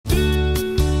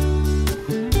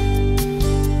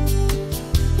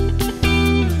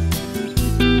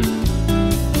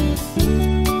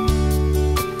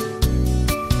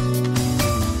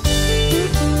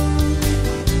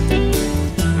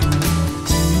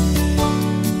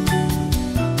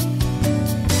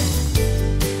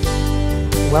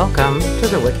Welcome to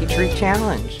the WikiTree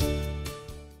Challenge.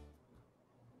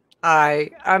 Hi,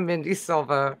 I'm Mindy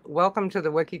Silva. Welcome to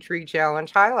the WikiTree Challenge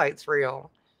Highlights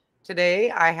Reel. Today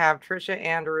I have Tricia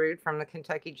Anderud from the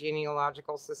Kentucky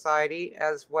Genealogical Society,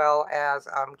 as well as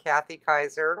Kathy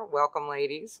Kaiser. Welcome,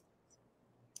 ladies.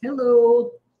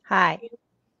 Hello. Hi.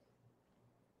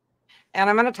 And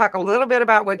I'm going to talk a little bit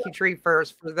about WikiTree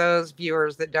first for those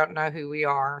viewers that don't know who we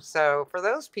are. So for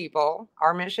those people,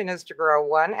 our mission is to grow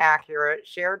one accurate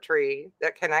shared tree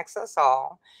that connects us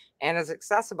all and is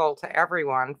accessible to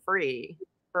everyone free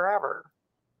forever.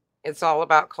 It's all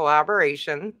about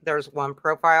collaboration. There's one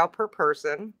profile per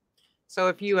person. So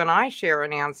if you and I share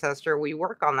an ancestor, we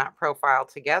work on that profile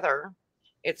together.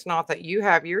 It's not that you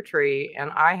have your tree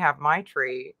and I have my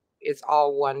tree. It's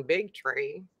all one big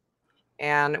tree.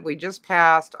 And we just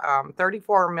passed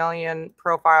 34 million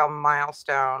profile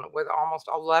milestone with almost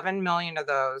 11 million of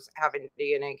those having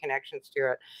DNA connections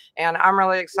to it. And I'm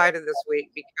really excited this week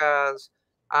because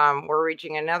we're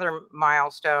reaching another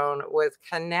milestone with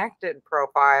connected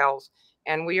profiles.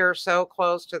 And we are so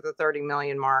close to the 30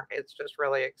 million mark. It's just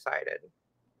really excited.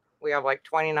 We have like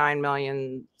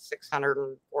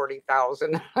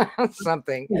 29,640,000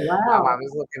 something. Wow. I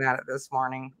was looking at it this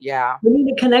morning. Yeah. We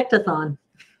need a connect-a-thon.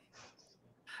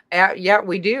 Yeah,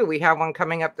 we do. We have one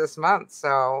coming up this month.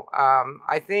 So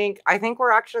I think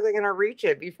we're actually going to reach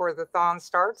it before the thon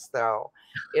starts, though.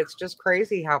 It's just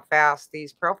crazy how fast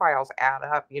these profiles add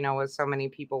up, with so many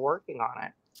people working on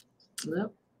it.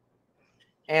 Yep.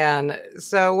 And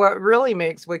so what really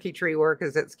makes WikiTree work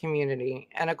is its community.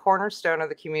 And a cornerstone of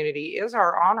the community is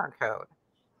our honor code.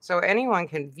 So anyone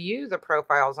can view the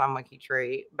profiles on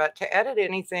WikiTree, but to edit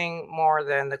anything more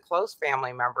than the close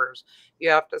family members,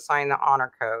 you have to sign the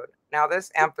honor code. Now,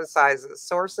 this emphasizes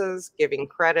sources, giving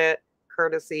credit,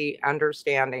 courtesy,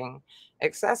 understanding,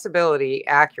 accessibility,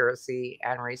 accuracy,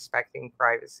 and respecting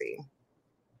privacy.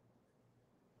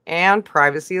 And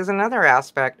privacy is another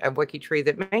aspect of WikiTree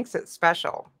that makes it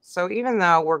special. So even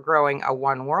though we're growing a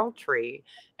one world tree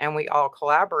and we all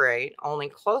collaborate, only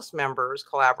close members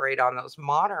collaborate on those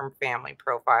modern family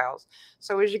profiles.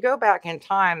 So as you go back in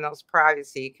time, those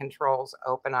privacy controls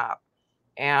open up.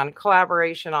 And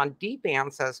collaboration on deep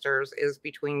ancestors is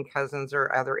between cousins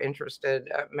or other interested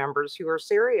members who are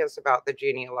serious about the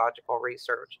genealogical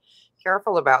research,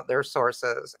 careful about their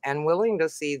sources, and willing to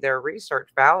see their research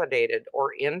validated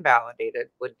or invalidated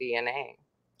with DNA.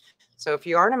 So if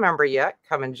you aren't a member yet,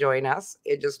 come and join us.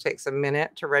 It just takes a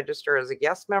minute to register as a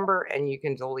guest member, and you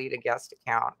can delete a guest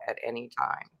account at any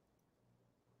time.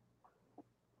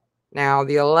 Now,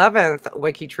 the 11th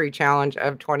WikiTree Challenge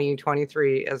of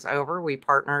 2023 is over. We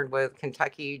partnered with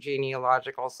Kentucky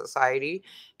Genealogical Society,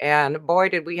 and boy,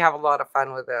 did we have a lot of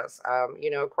fun with this. Of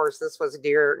course, this was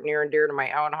near and dear to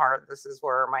my own heart. This is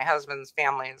where my husband's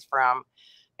family is from.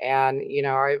 And,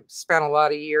 I spent a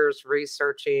lot of years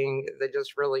researching the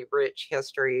just really rich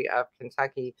history of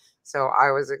Kentucky. So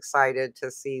I was excited to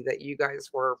see that you guys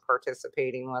were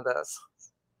participating with us.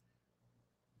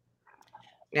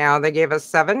 Now, they gave us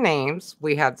 7 names.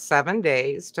 We had 7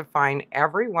 days to find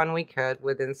everyone we could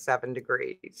within 7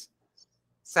 degrees.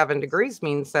 7 degrees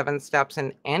means 7 steps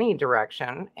in any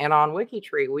direction. And on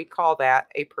WikiTree, we call that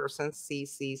a person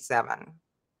CC7.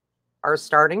 Our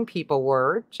starting people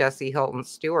were Jesse Hilton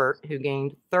Stewart, who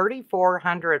gained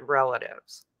 3,400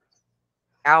 relatives.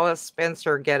 Alice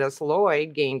Spencer Geddes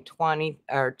Lloyd gained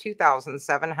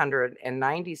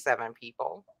 2,797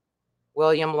 people.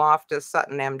 William Loftus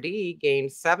Sutton, MD,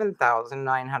 gained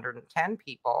 7,910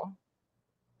 people.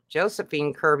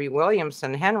 Josephine Kirby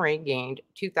Williamson Henry gained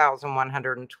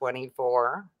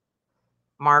 2,124.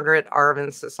 Margaret Arvin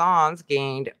Sassons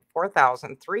gained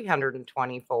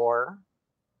 4,324.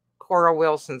 Cora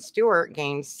Wilson Stewart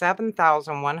gained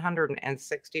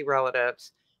 7,160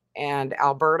 relatives. And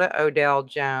Alberta Odell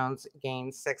Jones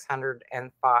gained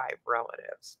 605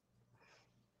 relatives.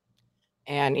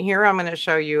 And here I'm going to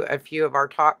show you a few of our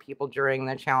top people during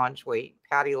the challenge week.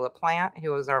 Patty LaPlante,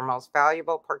 who was our most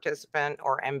valuable participant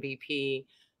or MVP.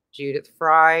 Judith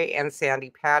Fry and Sandy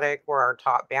Paddock were our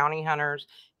top bounty hunters.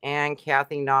 And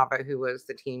Kathy Nava, who was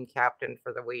the team captain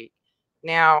for the week.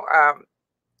 Now,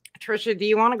 Tricia, do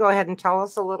you want to go ahead and tell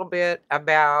us a little bit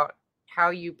about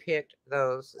how you picked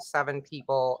those 7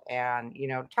 people and,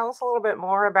 tell us a little bit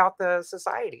more about the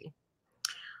society?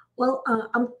 Well,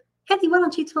 Kathy, why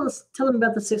don't you tell them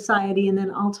about the society, and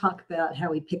then I'll talk about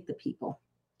how we pick the people.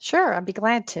 Sure, I'd be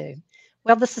glad to.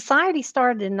 Well, the society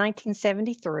started in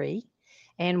 1973,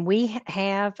 and we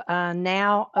have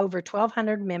now over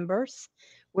 1,200 members.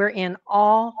 We're in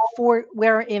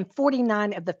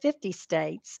 49 of the 50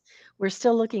 states. We're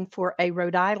still looking for a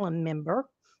Rhode Island member.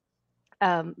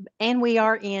 and we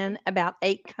are in about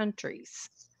 8 countries.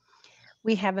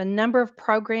 We have a number of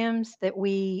programs that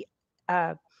we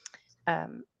uh,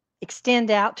 um,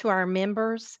 extend out to our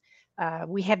members.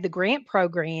 We have the grant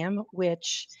program,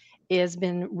 which has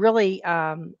been really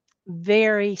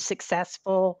very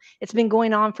successful. It's been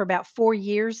going on for about 4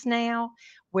 years now,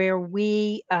 where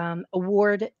we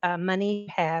award money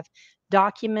to have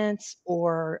documents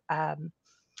or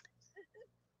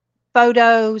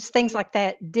photos, things like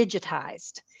that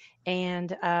digitized.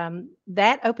 And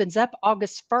that opens up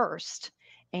August 1st.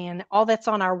 And all that's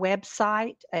on our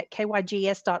website at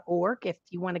kygs.org if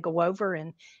you want to go over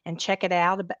and check it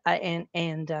out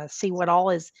and see what all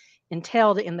is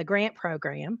entailed in the grant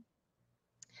program.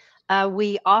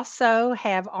 We also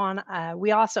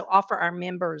offer our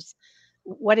members,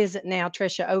 what is it now,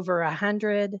 Tricia, over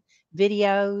 100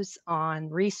 videos on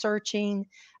researching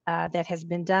that has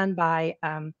been done by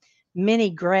many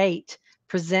great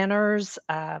presenters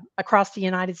across the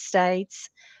United States.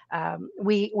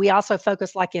 We also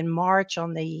focus, like in March,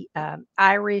 on the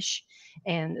Irish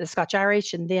and the Scotch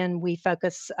Irish, and then we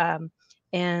focus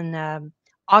in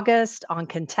August on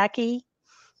Kentucky.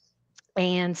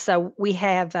 And so we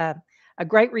have a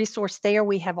great resource there.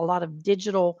 We have a lot of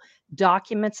digital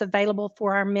documents available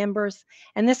for our members,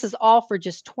 and this is all for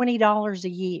just $20 a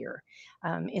year.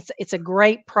 It's a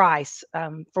great price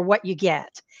for what you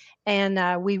get.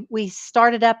 And we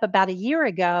started up about a year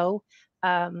ago,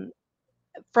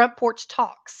 Front Porch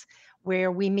Talks,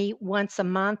 where we meet once a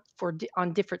month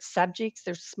on different subjects.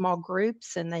 There's small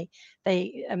groups, and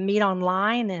they meet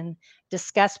online and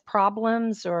discuss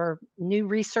problems or new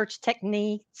research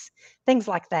techniques, things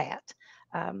like that.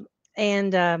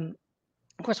 And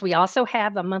of course, we also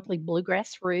have a monthly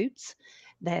Bluegrass Roots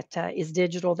that is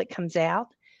digital that comes out.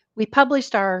 We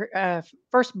published our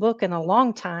first book in a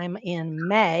long time in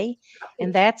May,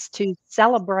 and that's to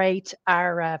celebrate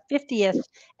our 50th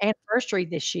anniversary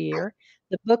this year.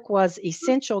 The book was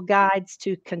Essential Guides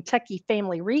to Kentucky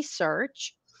Family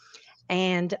Research.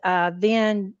 And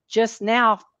then just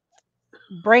now,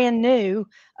 brand new,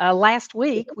 last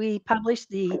week, we published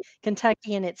the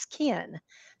Kentucky and Its Kin.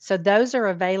 So those are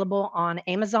available on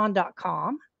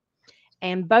Amazon.com,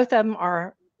 and both of them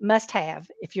are must have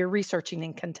if you're researching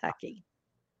in Kentucky.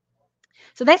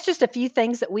 So that's just a few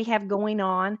things that we have going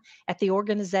on at the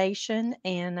organization.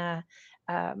 And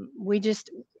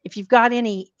if you've got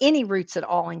any roots at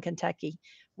all in Kentucky,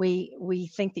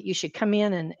 we think that you should come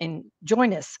in and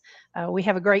join us. We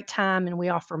have a great time, and we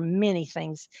offer many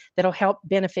things that'll help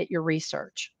benefit your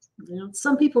research. Yeah,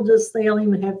 some people they don't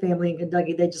even have family in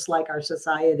Kentucky. They just like our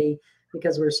society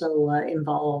because we're so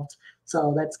involved.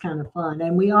 So that's kind of fun.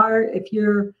 And if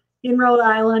you're in Rhode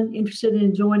Island, interested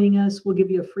in joining us, we'll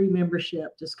give you a free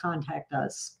membership. Just contact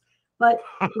us. But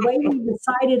the way we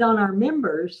decided on our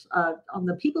members, on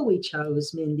the people we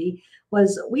chose, Mindy,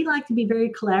 was we like to be very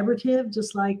collaborative,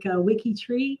 just like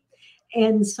WikiTree.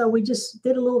 And so we just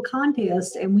did a little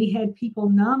contest, and we had people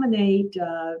nominate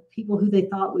people who they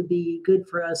thought would be good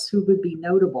for us, who would be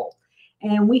notable.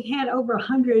 And we had over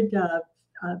 100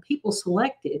 people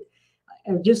selected,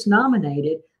 just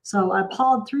nominated. So I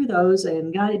pawed through those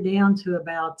and got it down to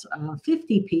about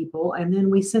 50 people. And then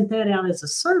we sent that out as a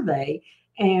survey,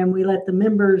 and we let the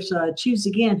members choose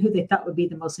again who they thought would be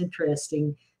the most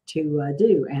interesting to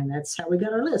do. And that's how we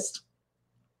got our list.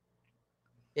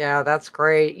 Yeah, that's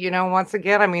great. Once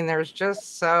again, I mean, there's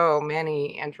just so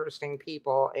many interesting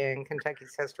people in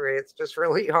Kentucky's history. It's just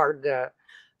really hard to,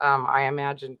 I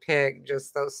imagine, pick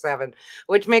just those 7,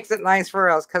 which makes it nice for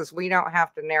us because we don't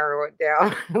have to narrow it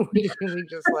down. we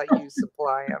just let you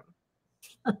supply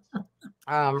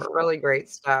them. Really great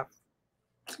stuff.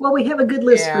 Well, we have a good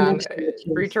list for And next year,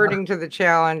 too, returning to the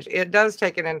challenge, it does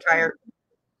take an entire.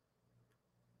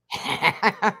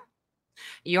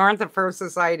 You aren't the first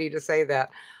society to say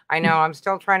that. I know I'm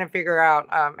still trying to figure out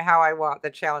how I want the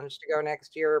challenge to go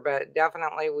next year, but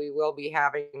definitely we will be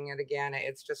having it again.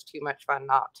 It's just too much fun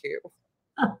not to.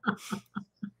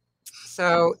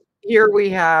 So here we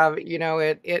have,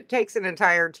 it takes an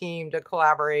entire team to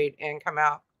collaborate and come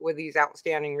out with these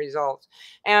outstanding results.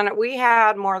 And we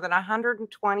had more than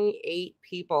 128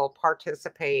 people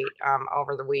participate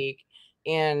over the week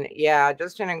in,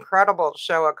 just an incredible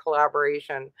show of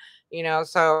collaboration.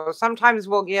 So sometimes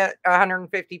we'll get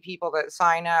 150 people that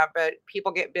sign up, but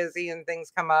people get busy and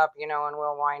things come up, and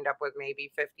we'll wind up with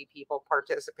maybe 50 people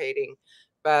participating.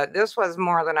 But this was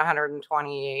more than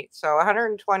 128. So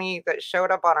 128 that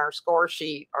showed up on our score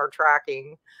sheet are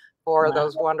tracking for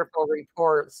those wonderful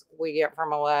reports we get from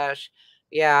Alesh.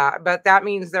 Yeah, but that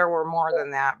means there were more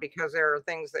than that because there are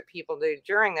things that people do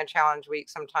during the challenge week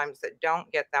sometimes that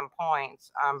don't get them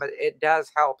points, but it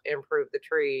does help improve the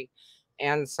tree.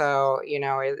 And so,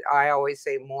 I always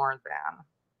say more than.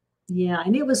 Yeah,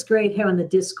 and it was great having the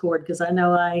Discord because I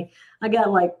know I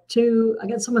got like I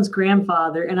got someone's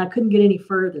grandfather and I couldn't get any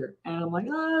further. And I'm like,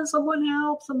 oh, someone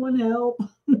help, someone help.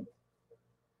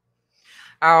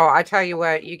 Oh, I tell you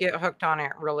what, you get hooked on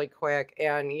it really quick.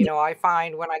 And, I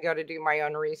find when I go to do my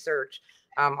own research,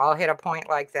 I'll hit a point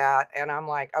like that. And I'm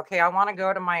like, okay, I want to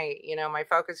go to my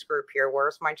focus group here.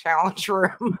 Where's my challenge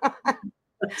room?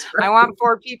 That's I right. want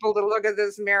 4 people to look at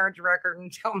this marriage record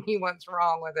and tell me what's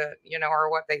wrong with it,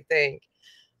 or what they think.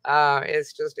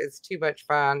 It's too much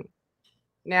fun.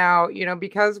 Now,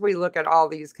 because we look at all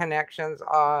these connections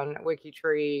on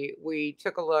WikiTree, we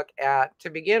took a look at,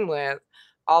 to begin with,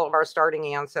 all of our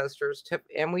starting ancestors,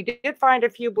 and we did find a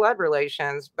few blood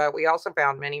relations, but we also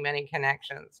found many, many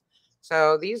connections.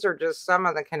 So these are just some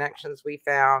of the connections we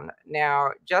found.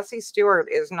 Now, Jessie Stewart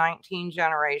is 19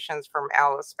 generations from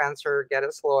Alice Spencer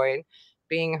Geddes Lloyd,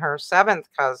 being her 7th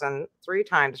cousin, 3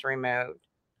 times removed.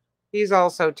 He's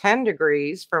also 10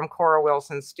 degrees from Cora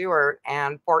Wilson Stewart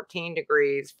and 14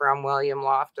 degrees from William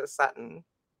Loftus Sutton.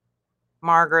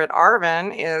 Margaret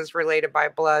Arvin is related by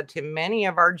blood to many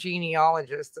of our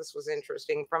genealogists. This was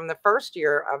interesting from the first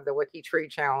year of the WikiTree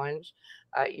challenge,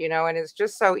 and it's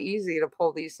just so easy to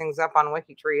pull these things up on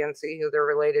WikiTree and see who they're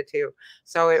related to.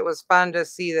 So it was fun to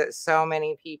see that so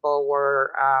many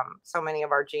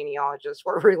of our genealogists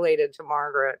were related to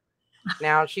Margaret.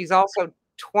 Now, she's also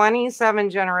 27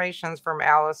 generations from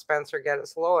Alice Spencer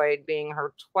Geddes Lloyd, being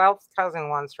her 12th cousin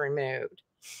once removed.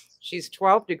 She's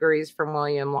 12 degrees from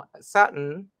William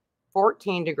Sutton,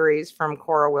 14 degrees from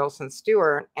Cora Wilson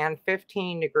Stewart, and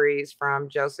 15 degrees from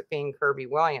Josephine Kirby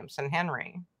Williamson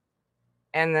Henry.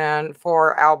 And then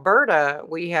for Alberta,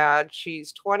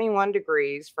 she's 21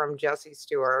 degrees from Jessie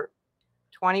Stewart,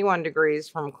 21 degrees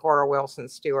from Cora Wilson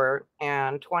Stewart,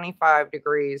 and 25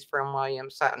 degrees from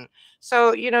William Sutton.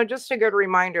 So, just a good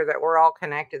reminder that we're all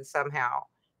connected somehow.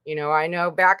 I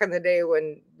know back in the day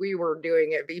when we were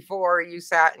doing it before, you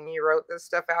sat and you wrote this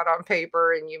stuff out on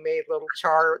paper and you made little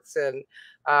charts and,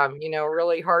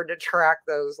 really hard to track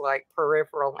those like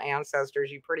peripheral ancestors.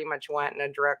 You pretty much went in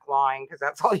a direct line because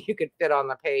that's all you could fit on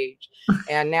the page.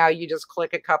 And now you just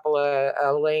click a couple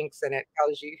of links and it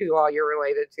tells you who all you're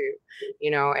related to.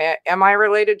 Am I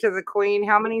related to the Queen?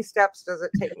 How many steps does it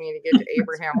take me to get to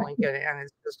Abraham Lincoln? And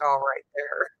it's just all right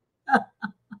there.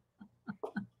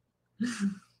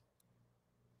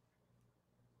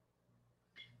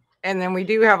 And then we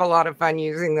do have a lot of fun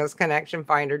using this connection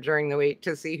finder during the week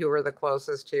to see who we're the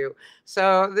closest to.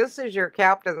 So this is your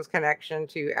captain's connection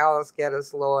to Alice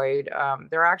Geddes Lloyd.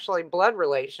 They're actually blood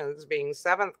relations, being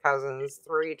 7th cousins,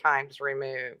 3 times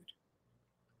removed.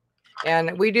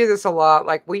 And we do this a lot.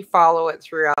 Like we follow it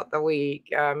throughout the week.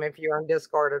 If you're on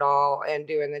Discord at all and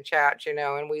doing the chat,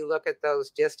 and we look at those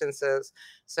distances.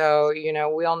 So,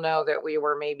 we'll know that we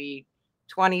were maybe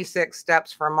 26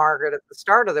 steps from Margaret at the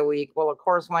start of the week. Well, of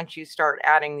course, once you start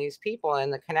adding these people in,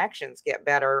 the connections get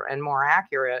better and more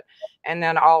accurate. And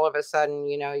then all of a sudden,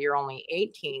 you're only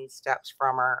 18 steps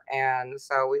from her. And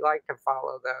so we like to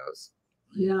follow those.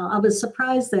 Yeah, I was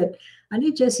surprised that I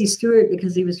knew Jesse Stewart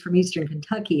because he was from Eastern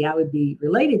Kentucky. I would be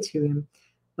related to him,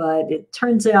 but it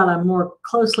turns out I'm more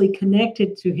closely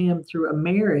connected to him through a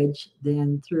marriage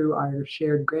than through our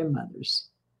shared grandmothers.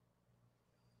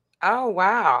 Oh,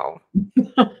 wow.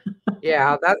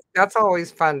 Yeah, that's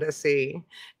always fun to see.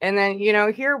 And then,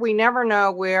 here we never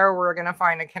know where we're going to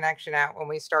find a connection at when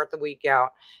we start the week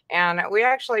out. And we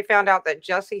actually found out that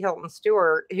Jessie Hilton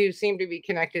Stewart, who seemed to be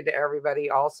connected to everybody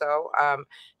also,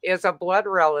 is a blood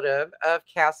relative of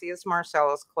Cassius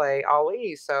Marcellus Clay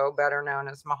Ali, so better known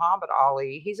as Muhammad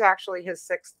Ali. He's actually his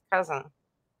 6th cousin.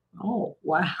 Oh,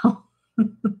 wow.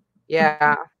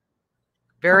 Yeah.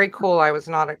 Very cool. I was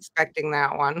not expecting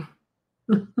that one.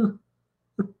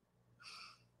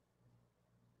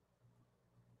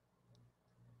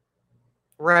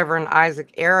 Reverend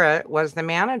Isaac Arrett was the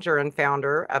manager and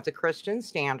founder of the Christian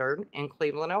Standard in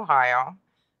Cleveland, Ohio,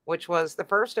 which was the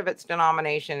first of its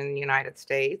denomination in the United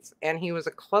States. And he was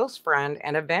a close friend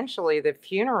and eventually the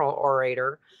funeral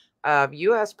orator of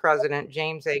U.S. President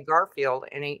James A. Garfield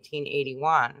in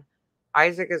 1881.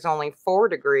 Isaac is only 4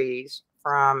 degrees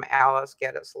from Alice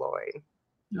Geddes Lloyd.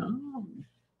 Oh.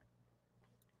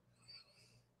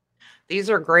 These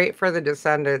are great for the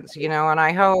descendants, and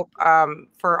I hope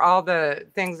for all the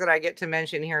things that I get to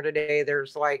mention here today,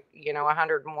 there's like,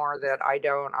 100 more that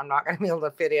I'm not going to be able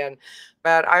to fit in.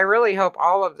 But I really hope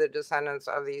all of the descendants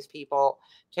of these people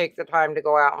take the time to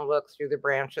go out and look through the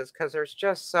branches, because there's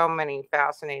just so many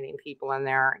fascinating people in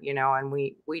there, and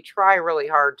we try really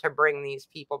hard to bring these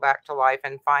people back to life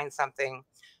and find something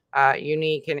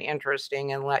unique and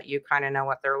interesting and let you kind of know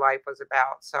what their life was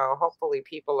about. So hopefully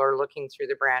people are looking through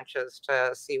the branches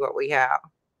to see what we have.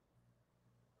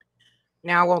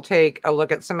 Now we'll take a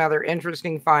look at some other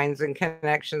interesting finds and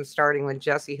connections, starting with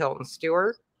Jesse Hilton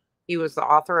Stewart. He was the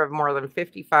author of more than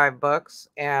 55 books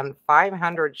and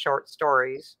 500 short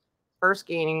stories, first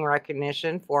gaining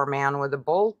recognition for Man with a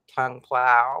Bull Tongue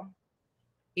Plow.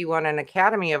 He won an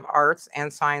Academy of Arts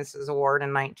and Sciences Award in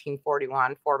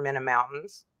 1941 for Men in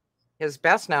Mountains. His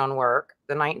best-known work,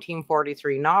 the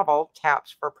 1943 novel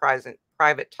Taps for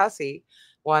Private Tussey,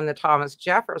 won the Thomas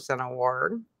Jefferson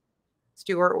Award.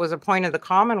 Stewart was appointed the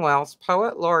Commonwealth's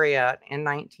Poet Laureate in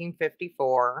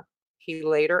 1954. He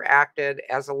later acted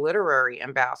as a literary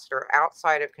ambassador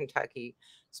outside of Kentucky,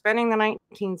 spending the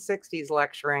 1960s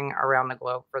lecturing around the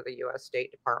globe for the U.S. State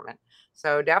Department.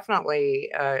 So definitely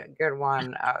a good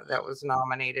one that was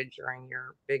nominated during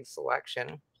your big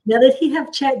selection. Now, did he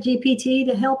have Chat GPT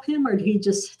to help him, or did he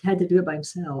just had to do it by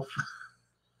himself?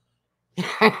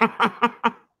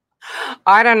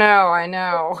 I don't know. I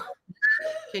know.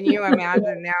 Can you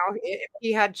imagine now if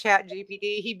he had Chat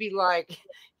GPT, he'd be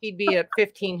at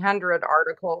 1,500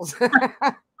 articles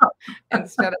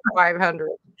instead of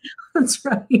 500. That's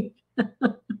right.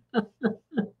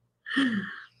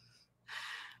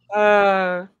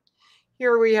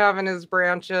 Here we have in his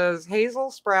branches Hazel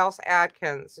Sprouse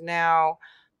Adkins. Now,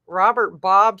 Robert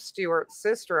Bob Stewart's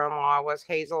sister-in-law was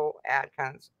Hazel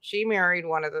Adkins. She married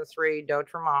one of the three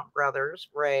D'Autremont brothers,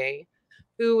 Ray,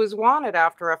 who was wanted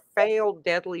after a failed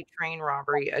deadly train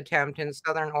robbery attempt in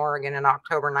Southern Oregon in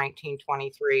October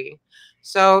 1923.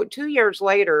 So 2 years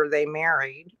later, they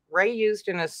married. Ray used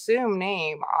an assumed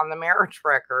name on the marriage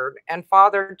record and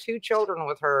fathered 2 children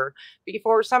with her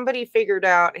before somebody figured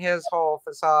out his whole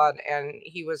facade, and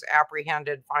he was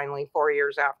apprehended finally 4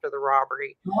 years after the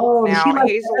robbery. Oh, Now,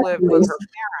 Hazel lived with her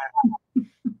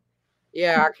parents.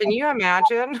 Yeah, can you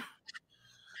imagine?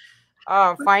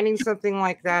 Finding something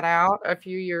like that out a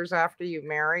few years after you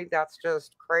married, that's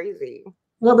just crazy.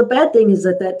 Well, the bad thing is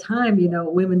at that time,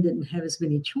 women didn't have as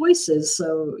many choices.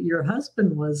 So your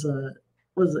husband was a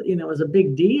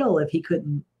big deal if he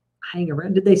couldn't hang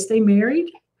around. Did they stay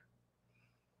married?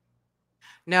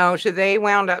 No, so they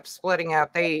wound up splitting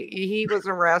up. He was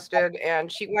arrested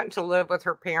and she went to live with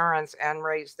her parents and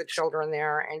raised the children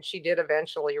there, and she did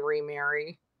eventually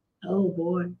remarry. Oh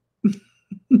boy.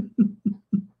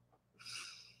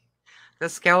 The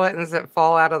skeletons that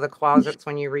fall out of the closets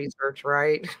when you research,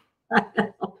 right?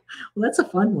 Well, that's a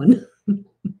fun one.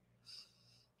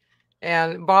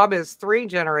 And Bob is 3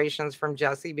 generations from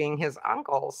Jesse, being his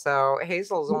uncle. So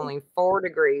Hazel's only 4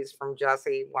 degrees from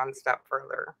Jesse, 1 step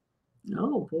further.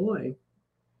 Oh boy.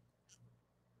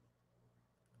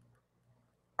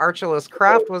 Archelaus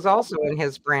Craft was also in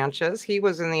his branches. He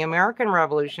was in the American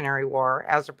Revolutionary War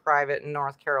as a private in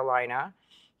North Carolina.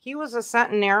 He was a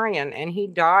centenarian and he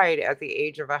died at the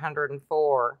age of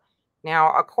 104.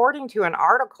 Now, according to an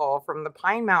article from the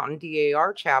Pine Mountain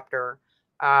DAR chapter,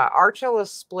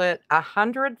 Archelaus split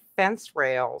 100 fence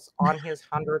rails on his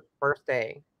 100th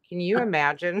birthday. Can you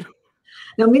imagine?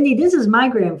 Now, Mindy, this is my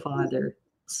grandfather.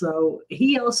 So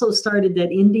he also started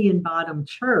that Indian Bottom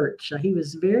Church. He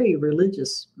was a very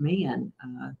religious man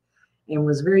and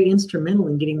was very instrumental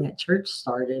in getting that church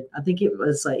started. I think it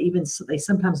was even they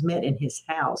sometimes met in his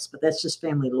house, but that's just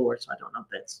family lore, so I don't know if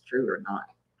that's true or not.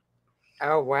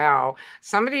 Oh, wow.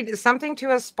 Something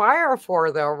to aspire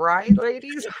for, though, right,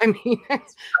 ladies? I mean,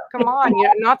 come on.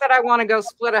 Not that I want to go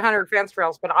split 100 fence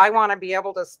rails, but I want to be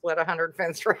able to split 100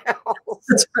 fence rails.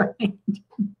 That's right.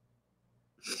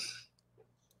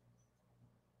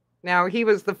 Now, he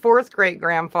was the 4th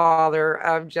great-grandfather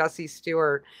of Jesse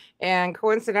Stewart. And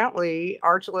coincidentally,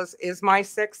 Archelaus is my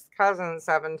 6th cousin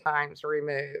 7 times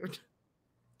removed.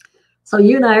 So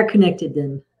you and I are connected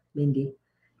then, Mindy.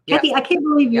 Yes. Kathy, I can't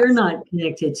believe you're not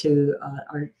connected to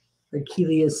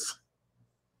Archelaus.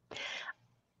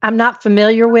 I'm not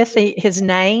familiar with his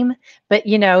name, but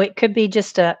it could be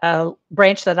just a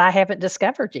branch that I haven't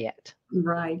discovered yet.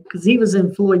 Right, because he was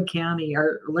in Floyd County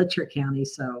or Letcher County,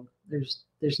 so there's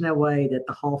no way that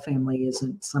the Hall family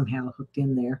isn't somehow hooked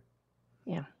in there.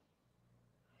 Yeah.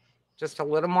 Just a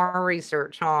little more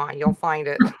research, huh? You'll find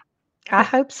it. I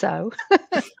hope so.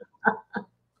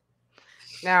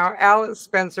 Now, Alice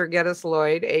Spencer Geddes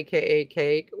Lloyd, aka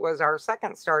Cake, was our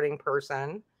second starting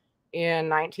person. In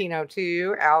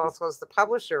 1902, Alice was the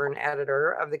publisher and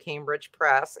editor of the Cambridge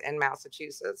Press in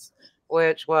Massachusetts,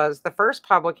 which was the first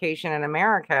publication in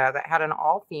America that had an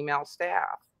all-female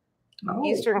staff. Oh,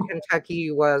 Eastern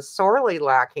Kentucky was sorely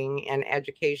lacking in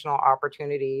educational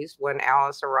opportunities when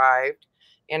Alice arrived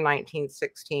in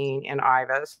 1916 in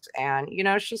Ivas. And,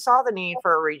 she saw the need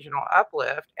for a regional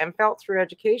uplift and felt through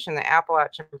education that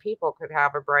Appalachian people could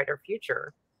have a brighter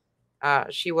future.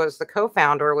 She was the co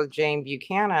founder with Jane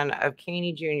Buchanan of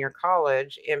Caney Junior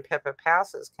College in Pippa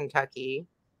Passes, Kentucky.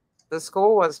 The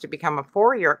school was to become a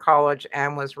 4-year college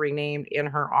and was renamed in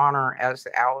her honor as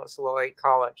the Alice Lloyd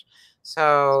College.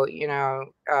 So,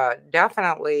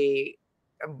 definitely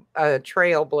a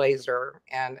trailblazer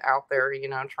and out there,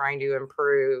 trying to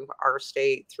improve our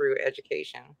state through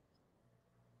education.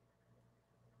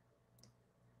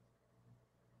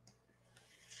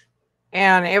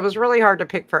 And it was really hard to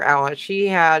pick for Alice. She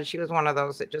was one of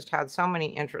those that just had so many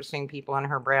interesting people in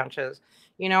her branches.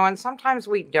 And sometimes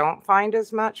we don't find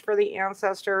as much for the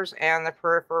ancestors and the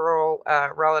peripheral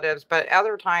relatives, but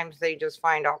other times they just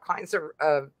find all kinds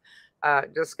of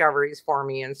discoveries for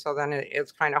me. And so then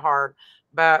it's kind of hard.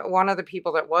 But one of the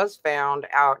people that was found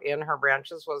out in her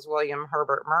branches was William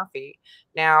Herbert Murphy.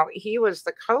 Now, he was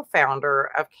the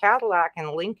co-founder of Cadillac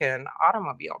and Lincoln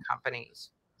automobile companies.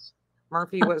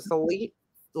 Murphy was the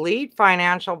lead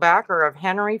financial backer of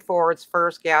Henry Ford's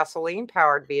first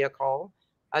gasoline-powered vehicle,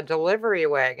 a delivery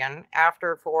wagon,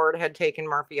 after Ford had taken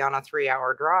Murphy on a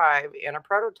 3-hour drive in a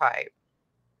prototype.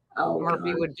 oh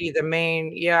Murphy God. would be the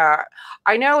main, yeah.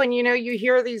 I know, and you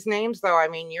hear these names though. I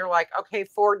mean, you're like, okay,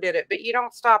 Ford did it, but you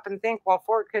don't stop and think, well,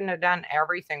 Ford couldn't have done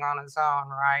everything on his own,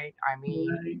 right? I mean,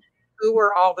 Right. who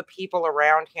were all the people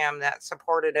around him that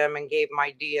supported him and gave him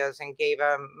ideas and gave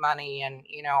him money and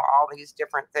all these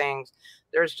different things.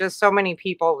 There's just so many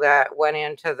people that went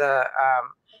into the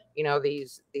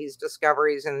these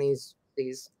discoveries and these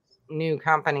new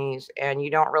companies, and you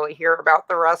don't really hear about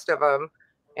the rest of them.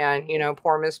 And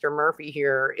poor Mr. Murphy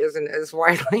here isn't as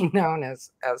widely known as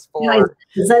Now, Ford.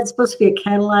 is that supposed to be a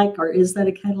Cadillac, or is that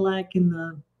a Cadillac in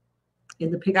the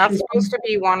That's picture? supposed to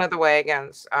be one of the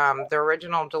wagons, the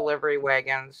original delivery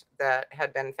wagons that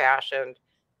had been fashioned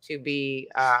to be,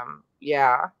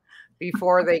 yeah,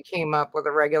 before they came up with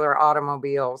the regular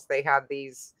automobiles. They had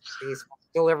these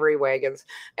delivery wagons,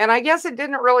 and I guess they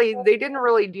didn't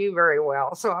really do very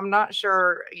well. So I'm not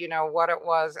sure, what it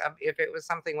was, if it was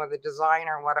something with the design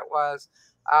or what it was.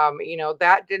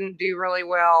 That didn't do really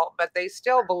well, but they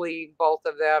still believe, both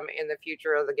of them, in the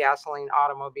future of the gasoline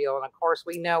automobile. And of course,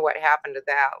 we know what happened to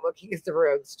that. Looking at the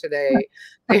roads today,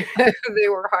 they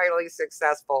were highly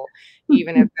successful,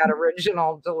 even if that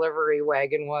original delivery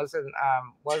wagon wasn't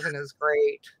as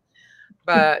great.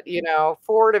 But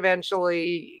Ford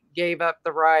eventually gave up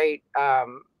the right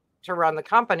to run the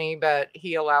company, but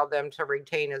he allowed them to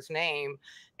retain his name.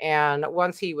 And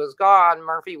once he was gone,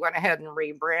 Murphy went ahead and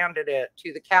rebranded it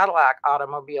to the Cadillac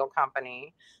Automobile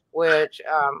Company, which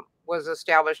was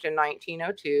established in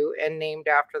 1902 and named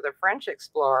after the French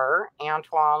explorer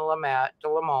Antoine Lamet de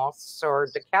la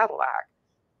Mothe de Cadillac,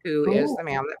 who is Oh, the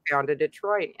man that founded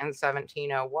Detroit in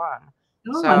 1701.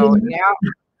 oh, I So didn't know. now,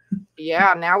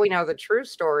 yeah, now we know the true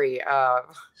story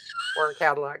of where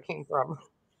Cadillac came from.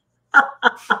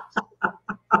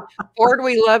 Ford,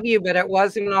 we love you, but it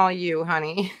wasn't all you,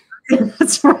 honey.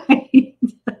 That's right.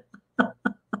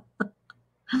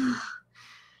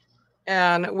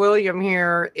 And William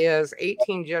here is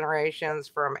 18 generations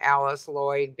from Alice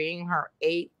Lloyd, being her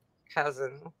 8th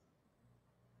cousin.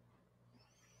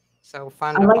 So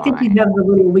fun I to like that you find. have the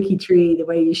little WikiTree, the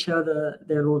way you show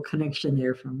their little connection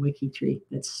there from WikiTree.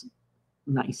 That's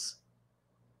nice.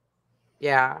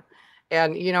 Yeah.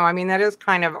 And, I mean, that is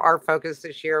kind of our focus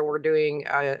this year. We're doing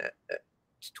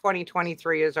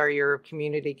 2023 is our year of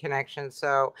community connection.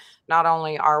 So not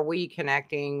only are we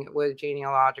connecting with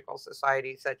genealogical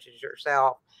societies such as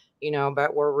yourself,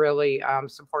 but we're really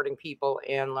supporting people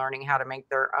in learning how to make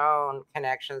their own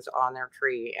connections on their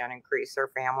tree and increase their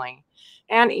family.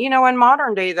 And, in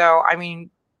modern day, though, I mean,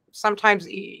 sometimes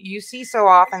you see so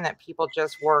often that people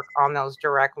just work on those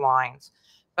direct lines.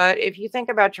 But if you think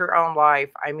about your own life,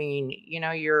 I mean,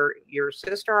 your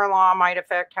sister-in-law might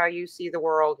affect how you see the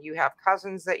world. You have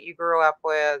cousins that you grew up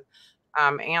with,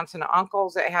 aunts and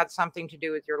uncles that had something to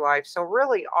do with your life. So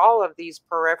really, all of these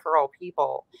peripheral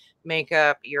people make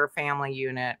up your family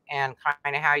unit and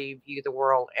kind of how you view the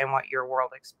world and what your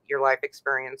life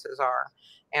experiences are.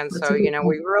 And That's so, a good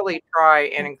we point. really try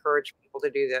and encourage people to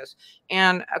do this.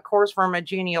 And of course, from a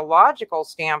genealogical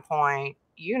standpoint,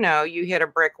 you know, you hit a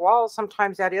brick wall,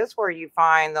 sometimes that is where you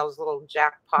find those little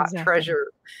jackpot Exactly. treasure,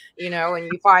 you know, and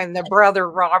you find the brother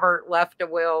Robert left a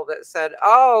will that said,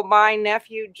 "Oh, my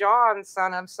nephew John,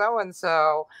 son of so and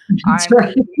so, That's I'm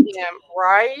right. leaving him,"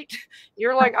 right?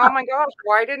 You're like, "Oh my gosh,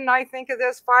 why didn't I think of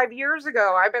this 5 years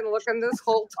ago? I've been looking this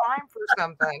whole time for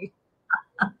something."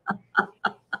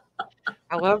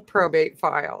 I love probate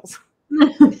files.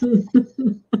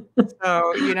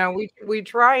 So, you know, we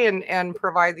try and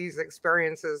provide these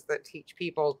experiences that teach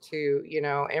people to, you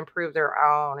know, improve their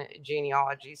own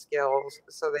genealogy skills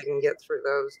so they can get through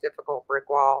those difficult brick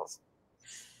walls.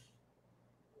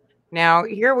 Now,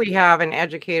 here we have an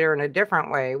educator in a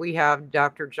different way. We have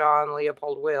Dr. John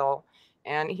Leopold Will,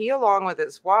 and he, along with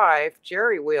his wife,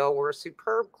 Jerry Will, were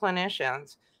superb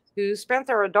clinicians who spent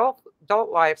their adult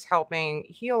lives helping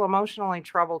heal emotionally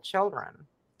troubled children.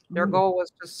 Their Ooh. goal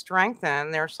was to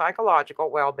strengthen their psychological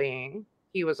well-being.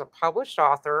 He was a published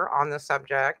author on the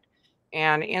subject,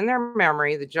 and in their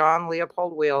memory, the John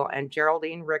Leopold Will and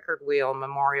Geraldine Rickard Will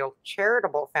Memorial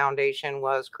Charitable Foundation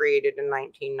was created in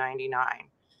 1999.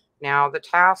 Now, the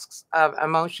tasks of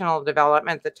emotional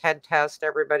development, the TED test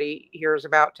everybody hears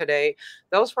about today,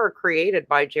 those were created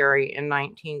by Jerry in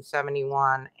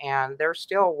 1971, and they're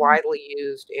still widely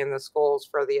used in the schools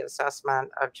for the assessment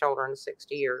of children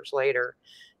 60 years later.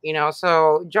 You know,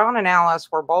 so John and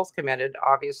Alice were both committed,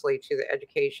 obviously, to the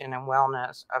education and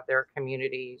wellness of their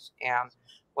communities, and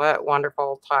what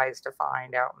wonderful ties to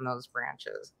find out in those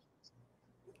branches.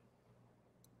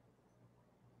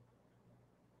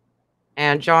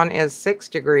 And John is 6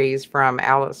 degrees from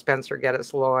Alice Spencer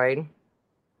Geddes Lloyd.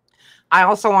 I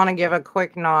also want to give a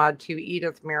quick nod to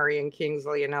Edith Marion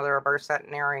Kingsley, another of our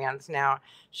centenarians. Now,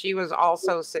 she was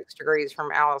also 6 degrees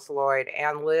from Alice Lloyd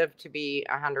and lived to be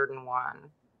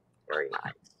 101. Very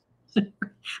nice.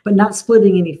 But not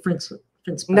splitting any French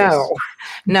toast. No,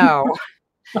 no.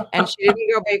 And she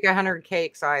didn't go bake 100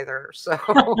 cakes either. So,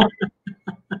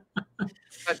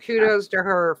 but kudos to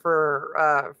her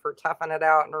for toughing it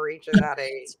out and reaching that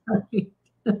age.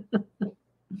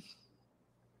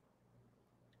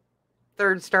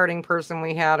 Third starting person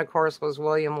we had, of course, was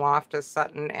William Loftus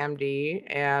Sutton, MD,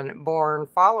 and born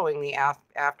following the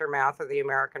aftermath of the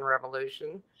American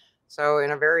Revolution. So,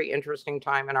 in a very interesting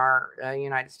time in our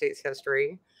United States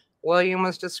history, William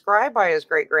was described by his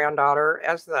great granddaughter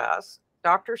as thus: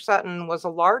 Dr. Sutton was a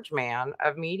large man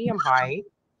of medium height.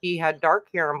 He had dark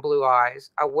hair and blue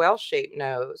eyes, a well shaped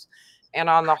nose, and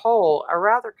on the whole, a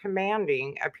rather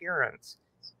commanding appearance.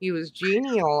 He was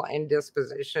genial in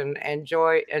disposition and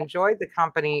enjoyed the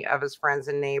company of his friends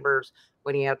and neighbors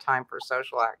when he had time for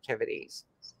social activities.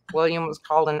 William was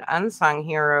called an unsung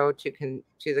hero to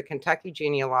the Kentucky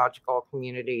genealogical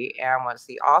community and was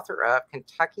the author of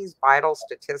Kentucky's Vital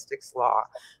Statistics Law.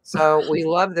 So we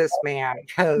love this man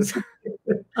because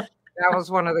that was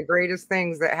one of the greatest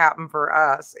things that happened for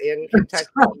us in Kentucky.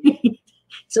 Right.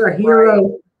 It's our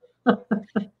hero. Right.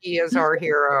 He is our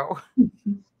hero.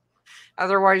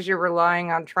 Otherwise, you're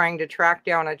relying on trying to track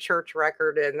down a church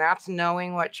record, and that's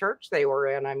knowing what church they were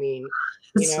in. I mean,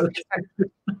 you know,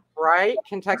 right?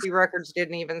 Kentucky records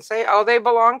didn't even say, "Oh, they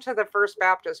belong to the First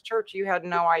Baptist Church." You had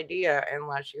no idea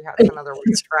unless you had some other way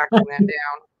of tracking that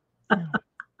down.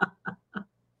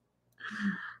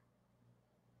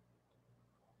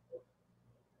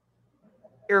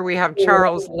 Here we have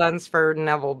Charles Lunsford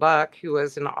Neville Buck, who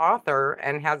was an author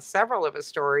and had several of his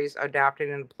stories adapted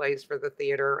into plays for the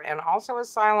theater and also as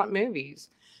silent movies.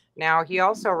 Now, he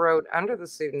also wrote under the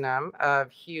pseudonym of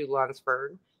Hugh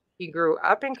Lunsford. He grew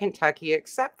up in Kentucky,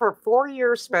 except for 4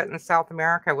 years spent in South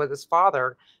America with his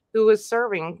father, who was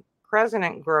serving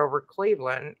President Grover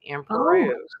Cleveland in Peru.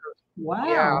 Oh, wow.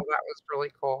 Yeah, that was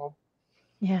really cool.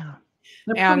 Yeah.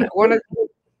 And one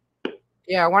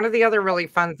of the other really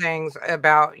fun things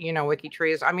about, you know,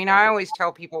 WikiTree is, I mean, I always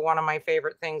tell people one of my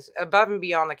favorite things above and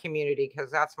beyond the community, because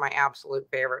that's my absolute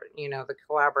favorite, you know, the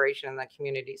collaboration and the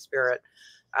community spirit,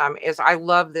 is I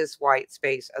love this white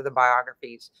space of the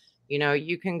biographies. You know,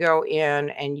 you can go in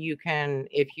and you can,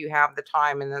 if you have the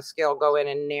time and the skill, go in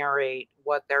and narrate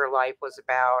what their life was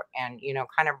about and, you know,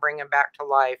 kind of bring them back to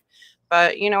life.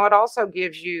 But, you know, it also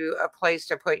gives you a place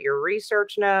to put your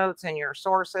research notes and your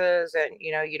sources, and,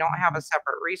 you know, you don't have a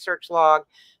separate research log.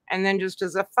 And then just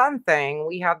as a fun thing,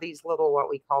 we have these little, what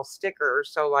we call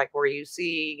stickers. So like where you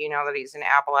see, you know, that he's an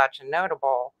Appalachian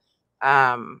notable,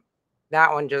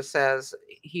 that one just says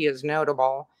he is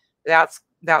notable. That's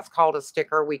called a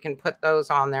sticker. We can put those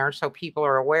on there so people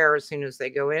are aware as soon as they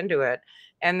go into it.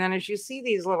 And then as you see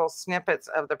these little snippets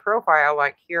of the profile,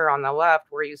 like here on the left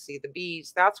where you see the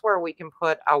bees, that's where we can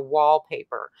put a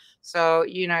wallpaper. So,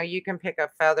 you can pick a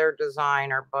feather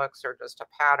design or books or just a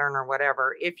pattern or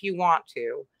whatever if you want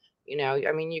to.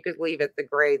 You could leave it the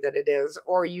gray that it is,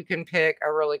 or you can pick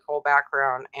a really cool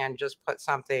background and just put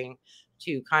something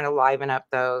to kind of liven up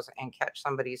those and catch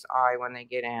somebody's eye when they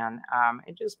get in.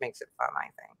 It just makes it fun, I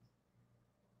think.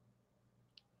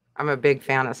 I'm a big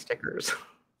fan of stickers.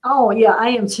 Oh yeah, I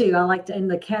am too. I like to in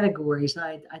the categories.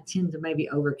 I tend to maybe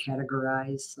over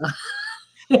categorize.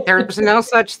 There's no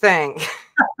such thing.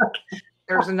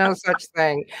 There's no such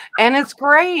thing. And it's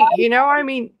great.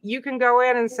 You can go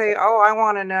in and say, oh, I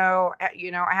want to know,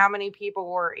 how many people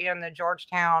were in the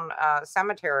Georgetown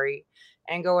cemetery,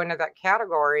 and go into that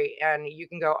category. And you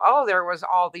can go, oh, there was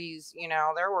all these,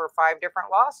 there were 5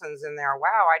 different Lawsons in there.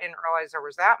 Wow, I didn't realize there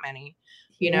was that many.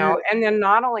 Yeah. And then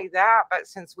not only that, but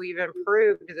since we've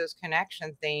improved this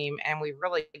connection theme and we've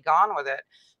really gone with it,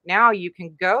 now you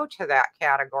can go to that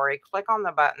category, click on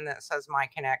the button that says My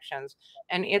Connections,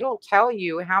 and it'll tell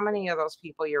you how many of those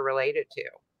people you're related to.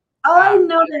 Oh, I didn't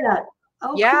know that.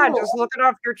 Oh, Yeah, cool. just look it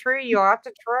off your tree. You'll have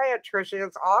to try it, Trisha.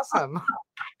 It's awesome.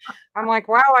 I'm like,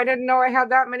 wow, I didn't know I had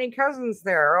that many cousins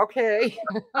there. Okay.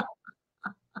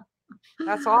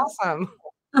 That's awesome.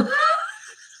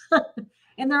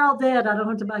 And they're all dead. I don't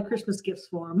have to buy Christmas gifts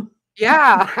for them.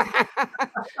 Yeah.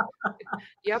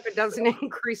 Yep, it doesn't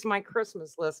increase my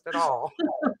Christmas list at all.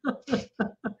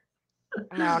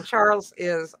 Now, Charles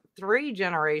is 3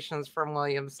 generations from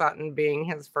William Sutton, being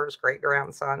his first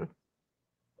great-grandson.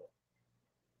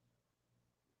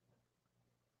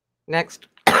 Next,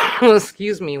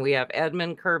 excuse me, we have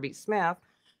Edmund Kirby Smith,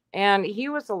 and he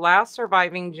was the last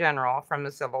surviving general from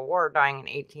the Civil War, dying in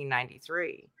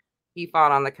 1893. He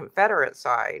fought on the Confederate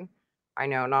side. I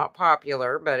know, not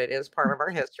popular, but it is part of our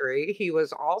history. He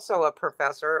was also a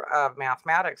professor of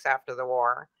mathematics after the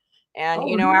war. And,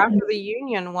 Oh, after the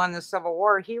Union won the Civil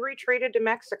War, he retreated to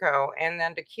Mexico and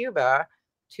then to Cuba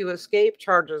to escape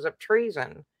charges of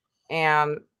treason.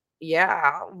 And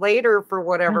yeah, later, for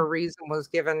whatever reason, was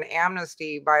given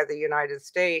amnesty by the United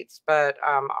States, but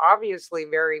obviously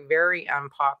very, very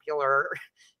unpopular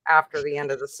after the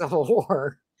end of the Civil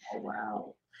War. oh,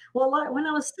 wow. Well, when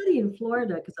I was studying in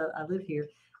Florida, because I live here,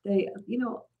 they,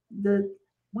 the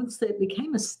once it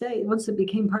became a state, once it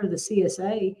became part of the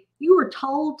CSA, you were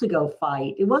told to go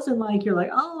fight. It wasn't like you're like,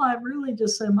 oh, I really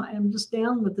just I'm just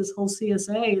down with this whole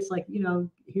CSA. It's like,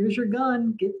 here's your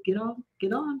gun. Get on.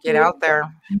 Get out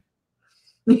there.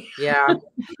 Yeah.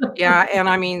 Yeah,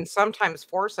 and sometimes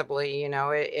forcibly,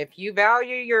 if you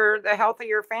value the health of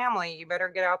your family, you better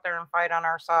get out there and fight on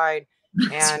our side.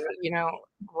 And,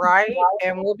 right?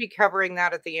 And we'll be covering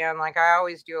that at the end. Like I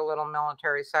always do a little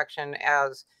military section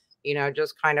as,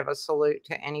 just kind of a salute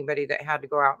to anybody that had to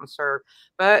go out and serve.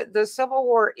 But the Civil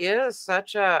War is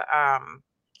such a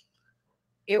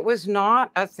it was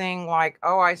not a thing like,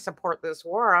 oh, I support this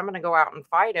war, I'm going to go out and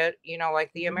fight it.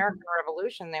 Like the American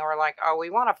Revolution, they were like, oh, we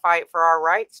want to fight for our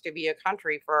rights to be a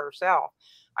country for ourselves.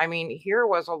 Here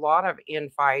was a lot of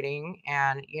infighting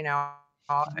and, a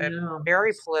Yeah.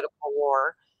 very political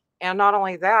war. And not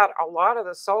only that, a lot of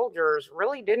the soldiers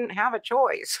really didn't have a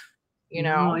choice,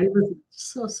 No, it was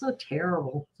so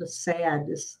terrible, just sad.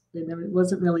 It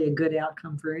wasn't really a good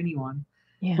outcome for anyone.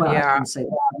 Yeah. Well, I Yeah. shouldn't say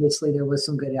that. Obviously, there was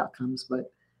some good outcomes,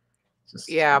 but just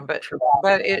Yeah, but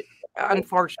it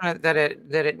unfortunate that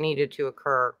it needed to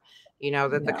occur,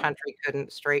 that the Yeah. country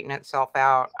couldn't straighten itself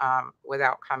out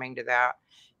without coming to that.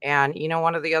 And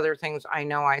one of the other things I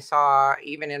know I saw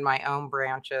even in my own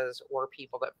branches were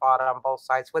people that fought on both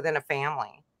sides within a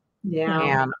family. Yeah.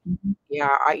 And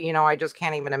yeah, I just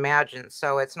can't even imagine.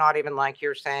 So it's not even like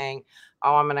you're saying,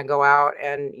 oh, I'm going to go out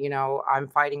and, I'm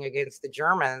fighting against the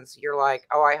Germans. You're like,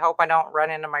 oh, I hope I don't run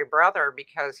into my brother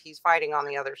because he's fighting on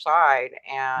the other side.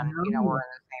 And, we're in No. the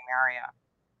same area.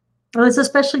 Well, it's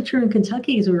especially true in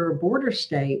Kentucky because we were a border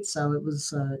state, so it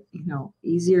was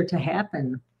easier to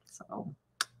happen. So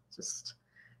just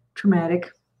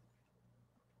traumatic.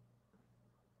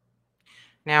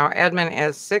 Now, Edmund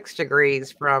is 6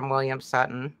 degrees from William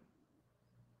Sutton.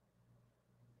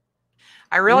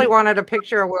 I really wanted a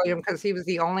picture of William because he was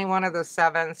the only one of the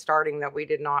 7 starting that we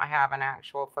did not have an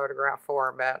actual photograph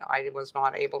for, but I was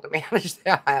not able to manage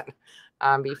that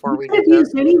before we could have did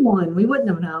this. used anyone. We wouldn't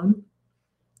have known.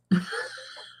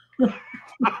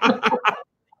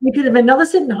 You could have been, no,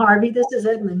 this isn't Harvey. This is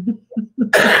Edmund.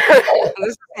 This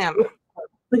is him.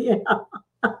 Yeah.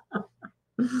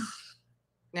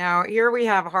 Now, here we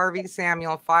have Harvey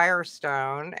Samuel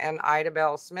Firestone and Ida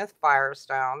Bell Smith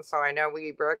Firestone. So I know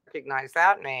we recognize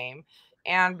that name.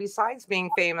 And besides being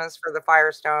famous for the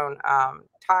Firestone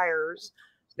tires,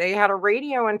 they had a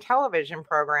radio and television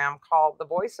program called The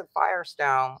Voice of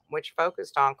Firestone, which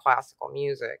focused on classical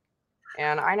music.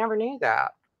 And I never knew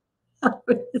that.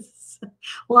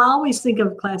 Well, I always think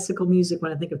of classical music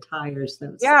when I think of tires.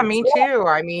 Yeah, me too.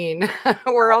 I mean,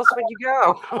 where else would you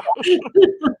go?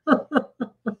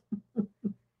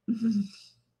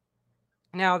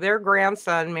 Now, their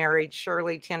grandson married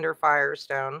Shirley Tinder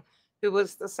Firestone, who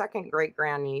was the second great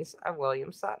grandniece of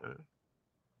William Sutton.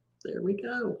 There we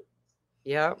go.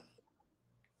 Yep.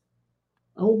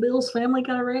 Old Bill's family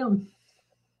got around.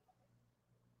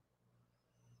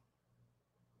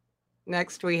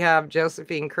 Next, we have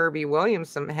Josephine Kirby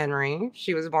Williamson Henry.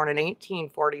 She was born in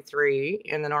 1843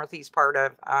 in the northeast part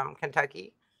of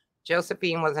Kentucky.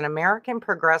 Josephine was an American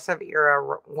progressive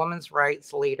era women's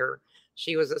rights leader.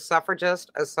 She was a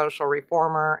suffragist, a social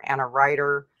reformer, and a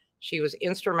writer. She was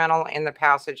instrumental in the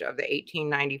passage of the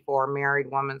 1894 Married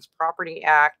Women's Property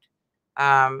Act,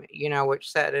 which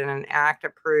said in an act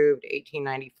approved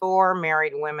 1894,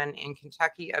 married women in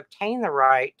Kentucky obtained the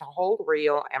right to hold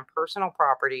real and personal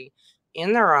property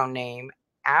in their own name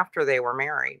after they were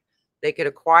married. They could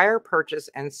acquire, purchase,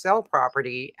 and sell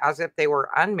property as if they were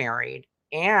unmarried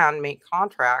and make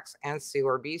contracts and sue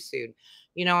or be sued.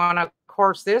 And of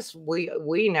course, this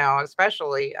we know,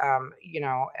 especially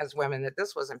as women, that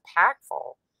this was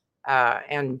impactful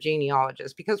and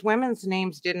genealogists, because women's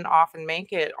names didn't often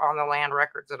make it on the land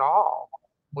records at all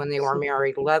when they were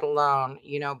married, let alone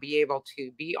be able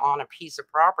to be on a piece of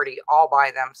property all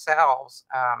by themselves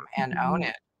and own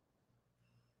it.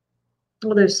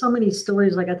 Well, there's so many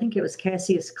stories. Like I think it was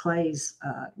Cassius Clay's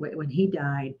when he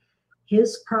died,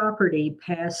 his property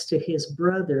passed to his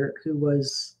brother who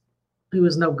was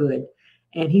no good,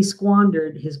 and he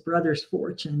squandered his brother's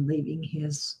fortune, leaving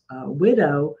his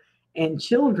widow and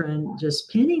children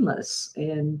just penniless.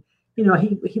 And he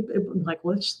like,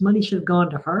 well, this money should have gone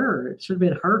to her. It should have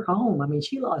been her home. I mean,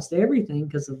 she lost everything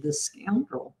because of this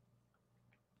scoundrel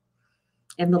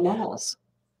and the laws.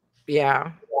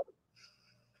 Yeah,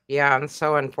 and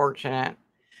so unfortunate.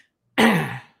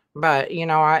 But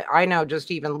I know,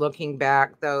 just even looking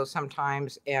back though,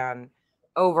 sometimes, and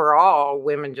overall,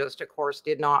 women just, of course,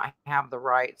 did not have the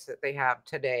rights that they have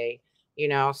today.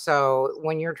 So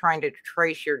when you're trying to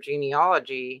trace your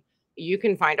genealogy, you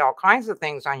can find all kinds of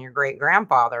things on your great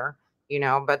grandfather,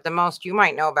 but the most you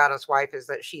might know about his wife is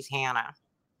that she's Hannah.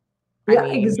 Yeah,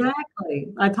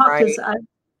 exactly. I talk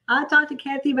to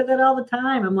Kathy about that all the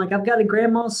time. I'm like, I've got a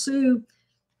Grandma Sue.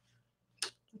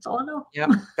 That's all I know. Yep,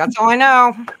 that's all I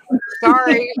know.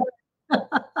 Sorry.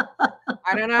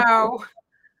 I don't know.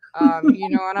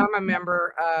 And I'm a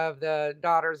member of the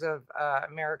Daughters of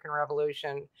American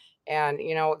Revolution. And,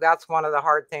 that's one of the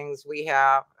hard things we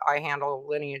have. I handle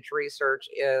lineage research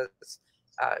is,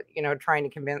 trying to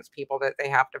convince people that they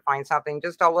have to find something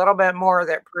just a little bit more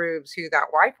that proves who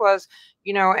that wife was,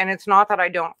 and it's not that I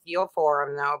don't feel for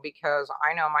them though, because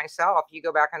I know myself, you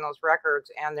go back in those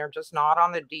records and they're just not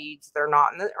on the deeds. They're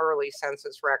not in the early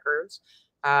census records.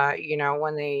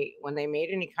 When they made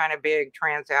any kind of big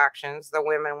transactions, the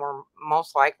women were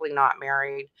most likely not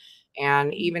married.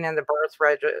 And even in the birth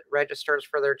registers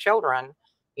for their children,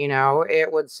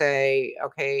 it would say,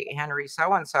 okay, Henry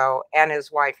so-and-so and his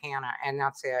wife Hannah, and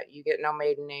that's it. You get no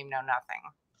maiden name, no nothing.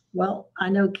 Well, I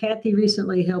know Kathy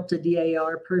recently helped a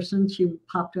DAR person. She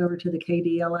popped over to the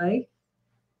KDLA.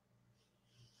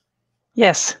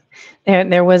 Yes,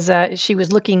 there was. She was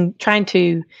trying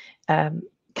to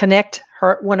connect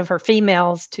one of her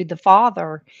females to the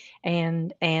father,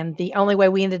 and the only way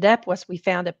we ended up was we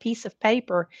found a piece of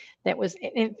paper that was,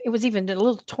 it was even a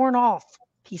little torn off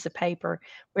piece of paper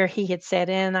where he had said,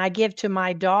 and I give to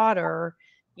my daughter,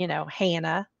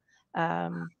 Hannah,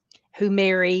 who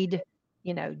married,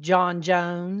 John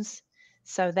Jones.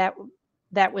 So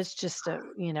that was just a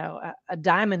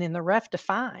diamond in the rough to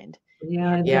find.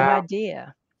 Yeah, no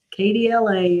idea.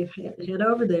 KDLA, head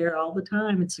over there all the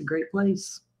time. It's a great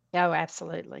place. Oh,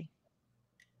 absolutely.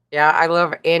 Yeah, I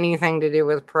love anything to do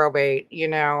with probate,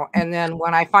 and then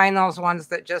when I find those ones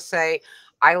that just say,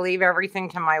 I leave everything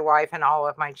to my wife and all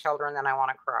of my children, then I want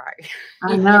to cry.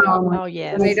 I know. Oh,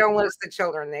 yes. They don't list the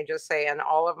children. They just say, and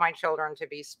all of my children to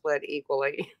be split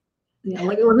equally. Yeah,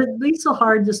 like, well, it'd be so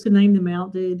hard just to name them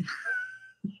out, dude.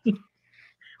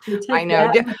 I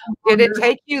know. Did it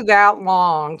take you that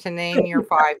long to name your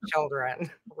 5 children?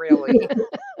 Really?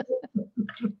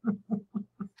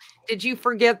 Did you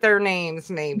forget their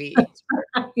names, maybe?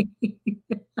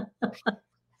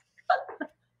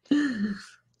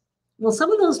 Well,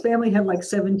 some of those family had like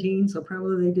 17, so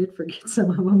probably they did forget some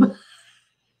of them.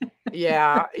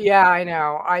 Yeah, I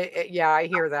know. I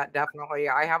hear that definitely.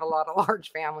 I have a lot of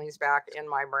large families back in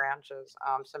my branches,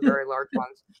 some very large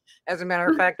ones. As a matter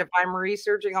of fact, if I'm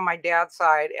researching on my dad's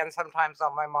side and sometimes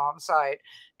on my mom's side,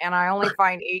 and I only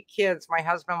find 8 kids, my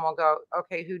husband will go,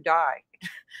 "Okay, who died?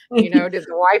 Did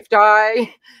the wife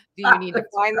die? Do you need to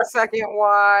That's find the second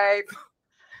wife?"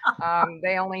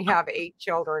 They only have 8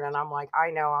 children, and I'm like,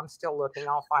 "I know, I'm still looking.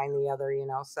 I'll find the other,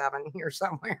 7 here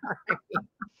somewhere."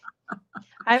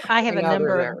 I have I a know they're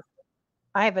number of there.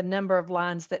 I have a number of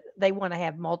lines that they want to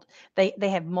have they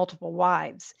have multiple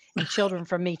wives and children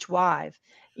from each wife.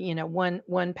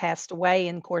 One passed away,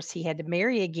 and of course he had to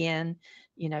marry again,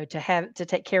 to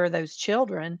take care of those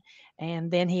children. And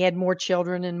then he had more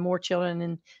children,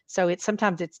 and so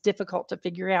sometimes it's difficult to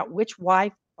figure out which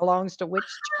wife belongs to which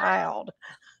child.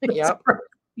 Yep.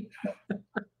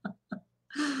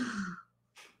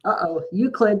 Uh-oh,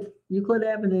 Euclid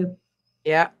Avenue.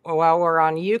 Yeah, well, we're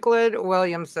on Euclid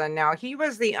Williamson. Now, he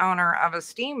was the owner of a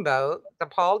steamboat, the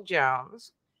Paul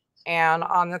Jones, and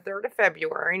on the 3rd of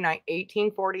February,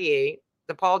 1848,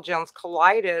 the Paul Jones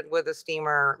collided with the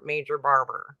steamer Major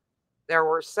Barber. There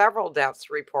were several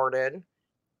deaths reported.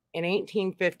 In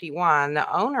 1851,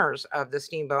 the owners of the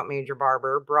steamboat Major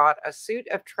Barber brought a suit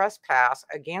of trespass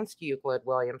against Euclid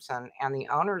Williamson and the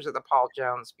owners of the Paul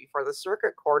Jones before the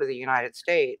Circuit Court of the United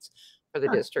States for the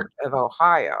District of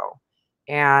Ohio.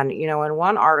 And, in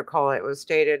one article, it was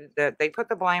stated that they put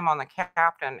the blame on the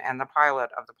captain and the pilot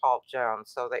of the Paul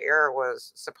Jones. So the error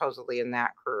was supposedly in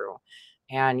that crew.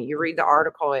 And you read the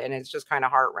article, and it's just kind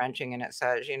of heart wrenching. And it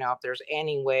says, if there's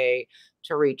any way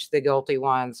to reach the guilty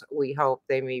ones, we hope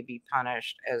they may be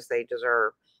punished as they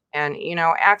deserve. And,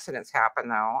 accidents happen,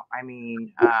 though. I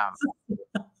mean,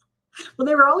 Well,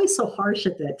 they were always so harsh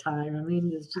at that time. I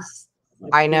mean, it's just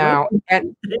like I the way know.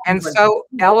 And so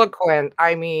eloquent.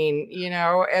 I mean,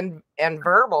 and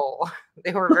verbal.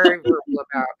 They were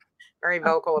very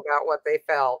vocal about what they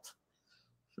felt.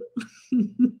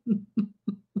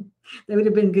 they would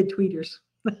have been good tweeters.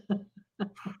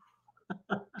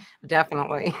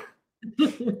 Definitely.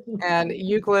 And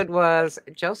Euclid was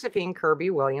Josephine Kirby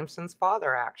Williamson's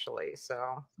father, actually.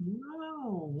 So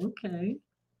Oh, okay.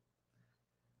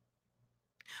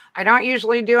 I don't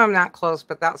usually do them that close,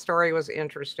 but that story was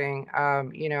interesting.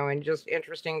 And just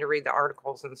interesting to read the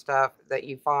articles and stuff that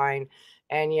you find.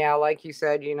 And yeah, like you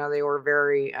said, they were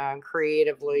very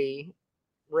creatively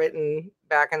written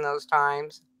back in those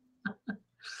times.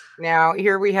 Now,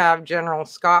 here we have General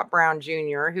Scott Brown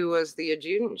Jr., who was the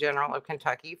Adjutant General of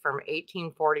Kentucky from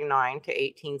 1849 to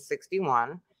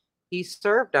 1861. He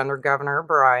served under Governor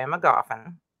Beriah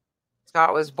McGoffin.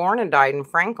 Scott was born and died in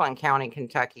Franklin County,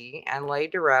 Kentucky, and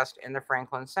laid to rest in the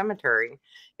Franklin Cemetery.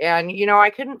 And, I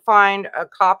couldn't find a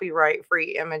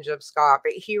copyright-free image of Scott,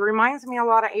 but he reminds me a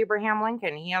lot of Abraham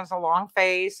Lincoln. He has a long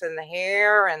face and the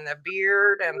hair and the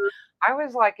beard. And I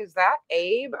was like, is that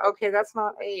Abe? Okay, that's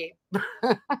not Abe.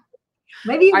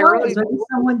 Maybe it I was. really Maybe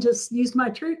someone just used my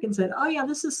trick and said, "Oh yeah,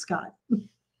 this is Scott."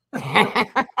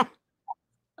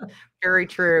 Very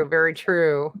true, very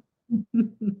true.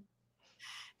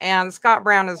 And Scott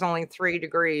Brown is only 3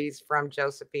 degrees from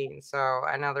Josephine. So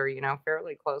another,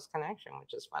 fairly close connection,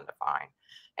 which is fun to find.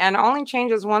 And only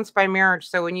changes once by marriage.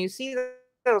 So when you see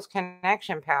those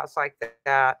connection paths like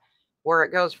that, where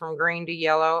it goes from green to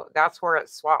yellow, that's where it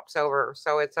swaps over.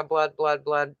 So it's a blood,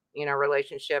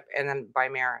 relationship, and then by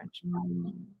marriage.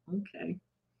 Okay.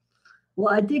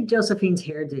 Well, I dig Josephine's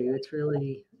hairdo. It's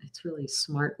really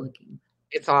smart looking.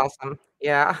 It's awesome.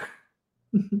 Yeah.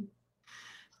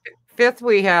 5th,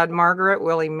 we had Margaret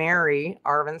Willie Mary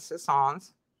Arvin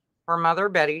Sissons. Her mother,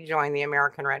 Betty, joined the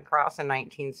American Red Cross in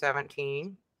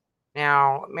 1917.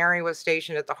 Now, Mary was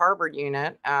stationed at the Harvard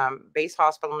Unit, Base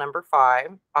Hospital Number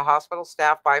 5, a hospital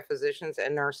staffed by physicians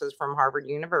and nurses from Harvard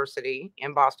University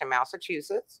in Boston,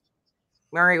 Massachusetts.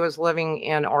 Mary was living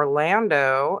in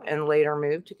Orlando and later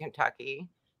moved to Kentucky.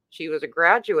 She was a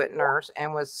graduate nurse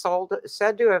and was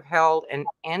said to have held an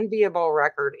enviable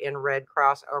record in Red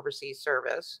Cross overseas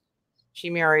service. She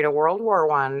married a World War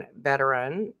I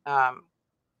veteran,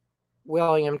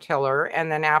 William Tiller,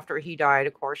 and then after he died,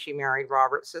 of course, she married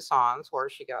Robert Sissons, where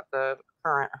she got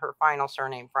her final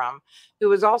surname from, who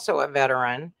was also a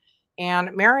veteran.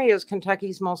 And Mary is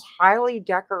Kentucky's most highly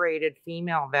decorated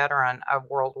female veteran of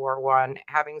World War I,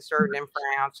 having served in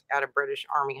France at a British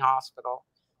Army hospital.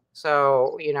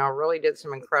 So, really did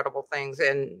some incredible things.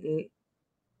 And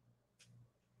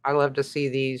I love to see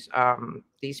these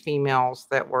females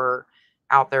that were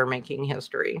out there making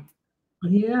history.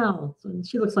 Yeah,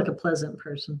 she looks like a pleasant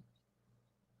person.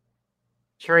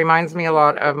 She reminds me a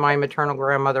lot of my maternal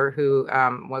grandmother, who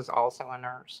was also a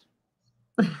nurse.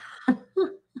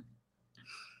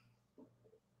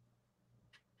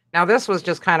 Now, this was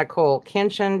just kind of cool.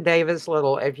 Kenshin Davis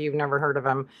Little, if you've never heard of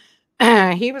him,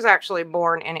 he was actually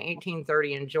born in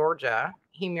 1830 in Georgia.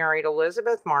 He married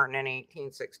Elizabeth Martin in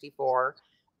 1864,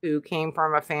 who came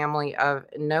from a family of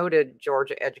noted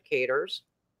Georgia educators.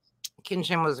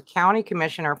 Kenshin was a county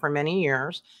commissioner for many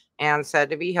years and said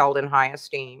to be held in high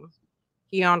esteem.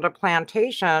 He owned a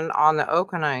plantation on the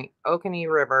Oconee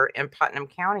River in Putnam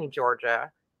County,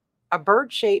 Georgia. A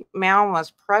bird shaped mound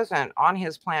was present on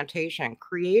his plantation,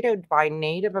 created by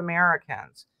Native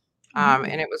Americans. And Oh,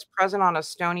 it was present on a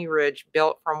stony ridge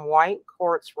built from white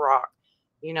quartz rock.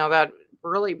 That'd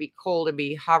really be cool to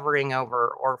be hovering over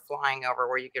or flying over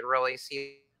where you could really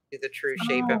see the true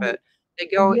shape of oh, it. They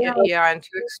go, yeah. yeah, into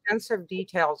extensive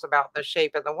details about the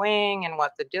shape of the wing and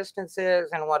what the distance is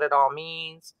and what it all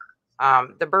means.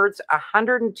 The bird's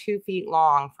 102 feet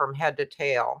long from head to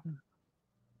tail.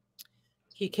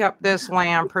 He kept this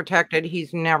land protected.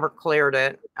 He's never cleared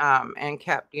it, and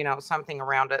kept, something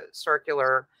around it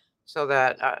circular so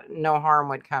that no harm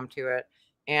would come to it.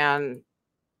 And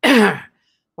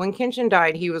when Kenshin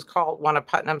died, he was called one of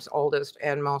Putnam's oldest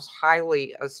and most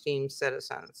highly esteemed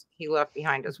citizens. He left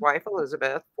behind his wife,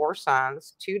 Elizabeth, 4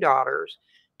 sons, 2 daughters,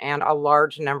 and a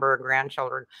large number of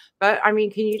grandchildren. But I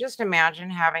mean, can you just imagine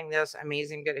having this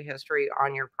amazing bit of history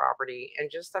on your property and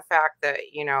just the fact that,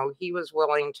 he was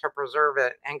willing to preserve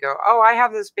it and go, oh, I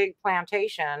have this big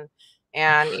plantation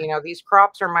and, these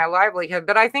crops are my livelihood,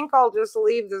 but I think I'll just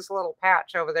leave this little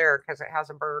patch over there because it has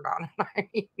a bird on it. I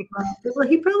mean, Well,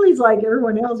 he probably is like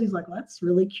everyone else. He's like, well, that's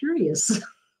really curious.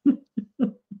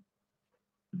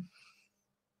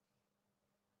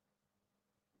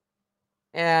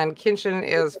 and Kenshin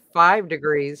is 5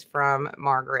 degrees from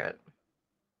Margaret.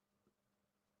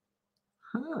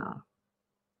 Huh.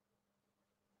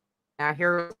 Now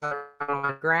here's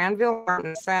Granville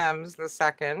Martin Sims the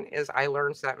second is I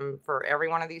learned something for every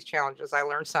one of these challenges. I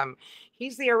learned some.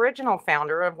 He's the original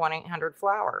founder of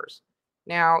 1-800-Flowers.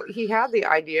 Now he had the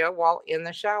idea while in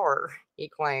the shower, he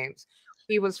claims.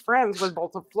 He was friends with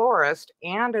both a florist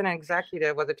and an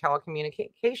executive with a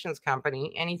telecommunications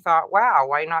company, and he thought, wow,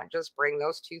 why not just bring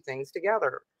those two things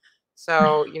together?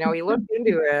 So, he looked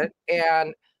into it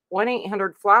and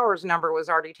 1-800-Flowers number was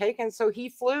already taken, so he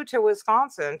flew to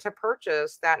Wisconsin to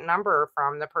purchase that number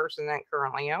from the person that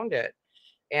currently owned it.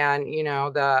 And,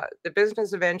 the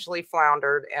business eventually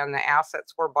floundered and the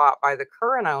assets were bought by the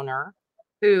current owner,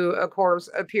 who, of course,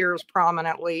 appears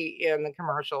prominently in the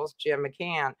commercials, Jim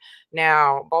McCann.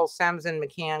 Now, both Sims and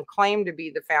McCann claim to be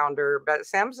the founder, but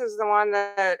Sims is the one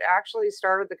that actually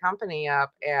started the company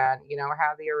up and,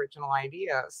 had the original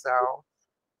idea. So,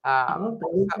 Oh,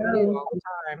 there you something new go. all the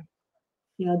time.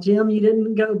 Yeah, Jim, you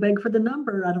didn't go beg for the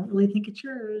number. I don't really think it's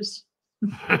yours.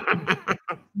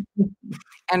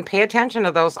 And pay attention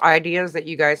to those ideas that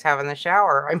you guys have in the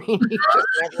shower. I mean, you just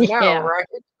never know, Yeah. right?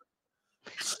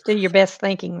 Do your best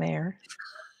thinking there.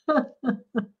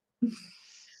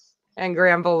 And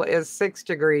Granville is 6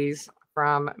 degrees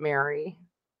from Mary.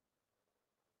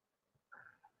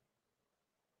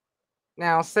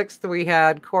 Now, sixth, we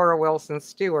had Cora Wilson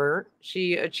Stewart.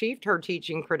 She achieved her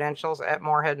teaching credentials at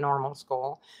Moorhead Normal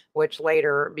School, which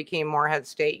later became Moorhead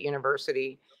State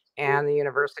University and the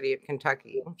University of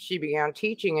Kentucky. She began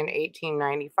teaching in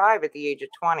 1895 at the age of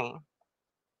 20.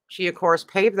 She, of course,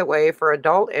 paved the way for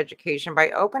adult education by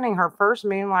opening her first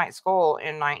Moonlight School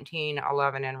in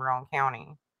 1911 in Roane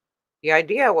County. The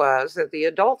idea was that the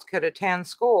adults could attend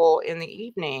school in the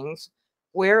evenings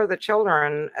where the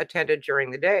children attended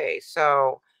during the day.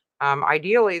 So,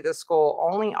 ideally, the school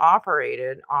only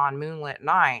operated on moonlit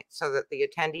nights so that the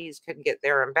attendees could get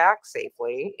there and back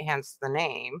safely, hence the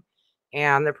name.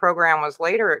 And the program was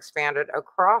later expanded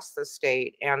across the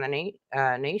state and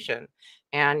the nation.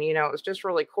 And, it was just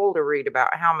really cool to read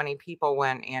about how many people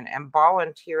went in and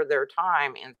volunteered their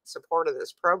time in support of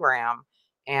this program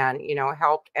and,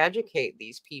 helped educate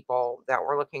these people that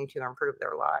were looking to improve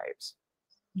their lives.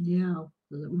 Yeah.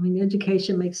 I mean,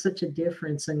 education makes such a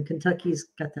difference, and Kentucky's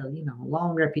got the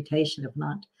long reputation of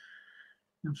not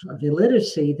of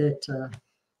illiteracy that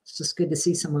it's just good to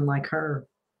see someone like her.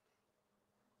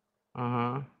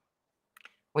 Mhm.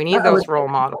 We need Uh-oh, those role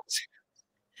models.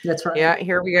 that's right. Yeah,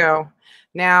 here we go.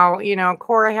 Now,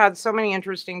 Cora had so many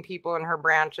interesting people in her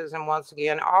branches, and once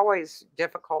again, always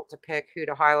difficult to pick who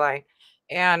to highlight.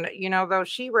 And, though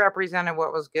she represented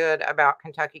what was good about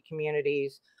Kentucky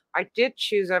communities, I did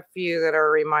choose a few that are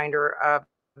a reminder of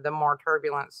the more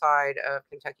turbulent side of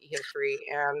Kentucky history.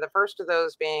 And the first of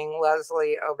those being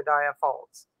Leslie Obadiah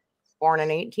Fultz, born in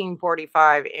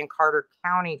 1845 in Carter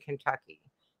County, Kentucky.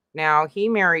 Now, he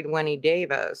married Winnie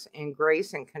Davis in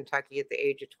Grayson, Kentucky at the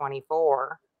age of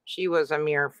 24. She was a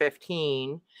mere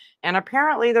 15. And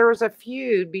apparently there was a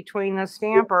feud between the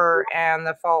Stamper and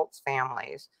the Fultz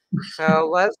families. So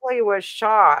Leslie was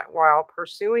shot while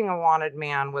pursuing a wanted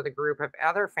man with a group of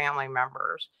other family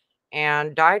members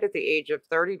and died at the age of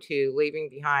 32, leaving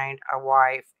behind a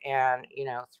wife and,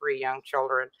 3 young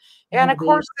children. And Oh, of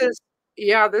course,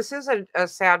 this is a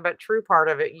sad but true part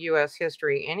of it, US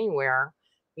history anywhere,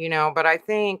 but I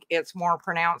think it's more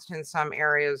pronounced in some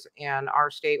areas in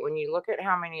our state when you look at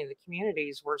how many of the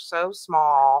communities were so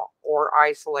small or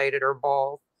isolated or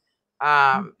both.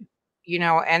 Um,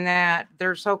 and that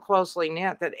they're so closely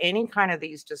knit that any kind of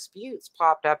these disputes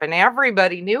popped up and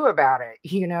everybody knew about it.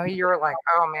 You were like,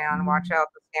 oh man, watch out,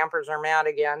 the Stampers are mad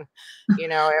again. It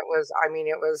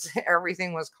was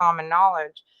everything was common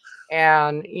knowledge.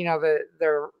 And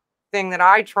the thing that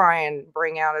I try and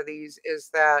bring out of these is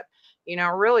that,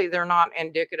 really they're not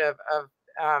indicative of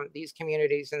these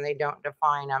communities and they don't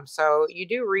define them. So you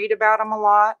do read about them a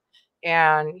lot.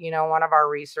 And, one of our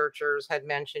researchers had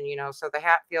mentioned, so the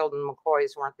Hatfield and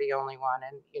McCoys weren't the only one.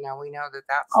 And, we know that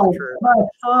that's the oh, truth. by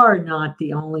far not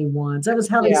the only ones. That was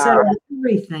how they said Yeah.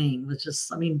 everything was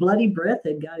just, I mean, Bloody Breath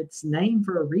had got its name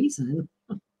for a reason.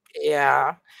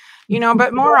 Yeah.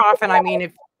 But more often,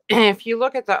 if you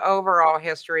look at the overall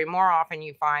history, more often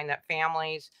you find that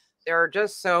there are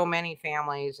just so many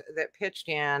families that pitched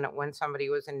in when somebody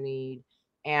was in need.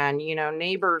 And,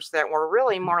 neighbors that were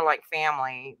really more like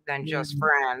family than Yeah. just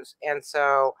friends. And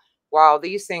so while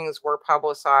these things were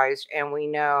publicized and we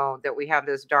know that we have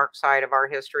this dark side of our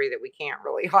history that we can't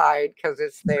really hide because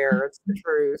it's there, it's the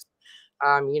truth.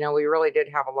 We really did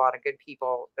have a lot of good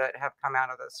people that have come out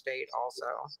of the state also.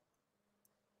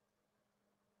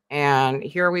 And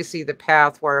here we see the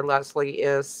path where Leslie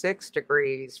is 6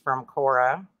 degrees from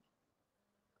Cora.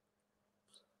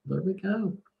 There we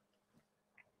go.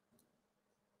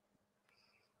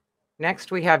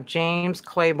 Next, we have James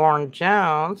Claiborne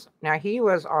Jones. Now, he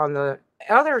was on the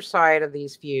other side of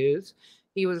these feuds.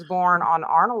 He was born on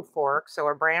Arnold Fork, so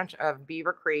a branch of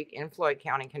Beaver Creek in Floyd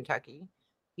County, Kentucky.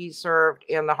 He served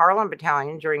in the Harlan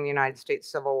Battalion during the United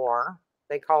States Civil War.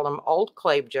 They called him Old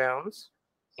Claib Jones,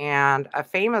 and a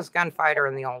famous gunfighter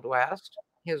in the Old West.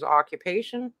 His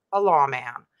occupation, a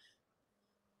lawman.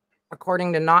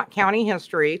 According to Knott County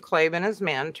history, Claib and his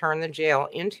men turned the jail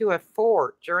into a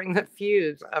fort during the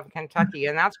feuds of Kentucky.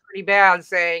 And that's pretty bad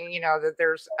saying, that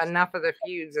there's enough of the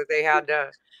feuds that they had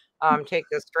to take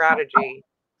this strategy.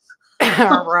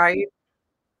 Right.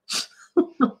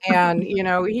 And,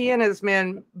 he and his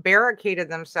men barricaded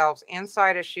themselves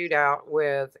inside a shootout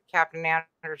with Captain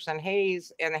Anderson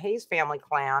Hayes and the Hayes family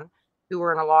clan, who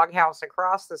were in a log house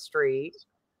across the street.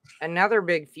 Another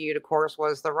big feud, of course,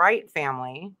 was the Wright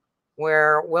family,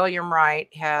 where William Wright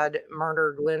had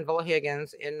murdered Linville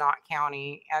Higgins in Knott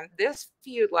County. And this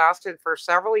feud lasted for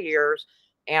several years.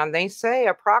 And they say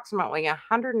approximately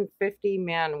 150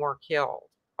 men were killed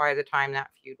by the time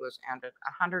that feud was ended.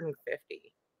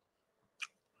 150.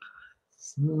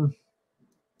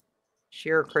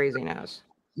 Sheer craziness.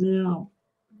 Yeah.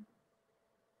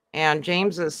 And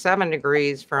James is 7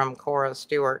 degrees from Cora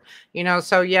Stewart.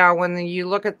 So yeah, when you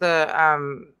look at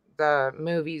the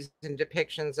movies and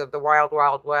depictions of the Wild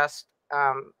Wild West,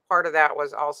 part of that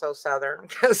was also Southern,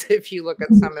 because if you look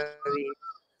at some of the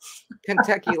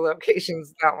Kentucky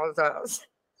locations, that was us.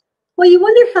 Well, you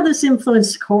wonder how this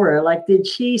influenced Cora. Like, did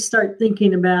she start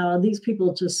thinking about these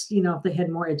people just, if they had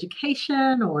more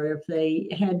education or if they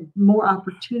had more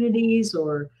opportunities,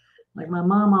 or like my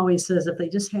mom always says, if they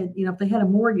just had, if they had a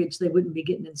mortgage, they wouldn't be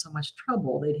getting in so much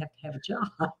trouble. They'd have to have a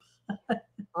job.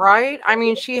 Right?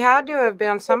 She had to have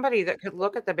been somebody that could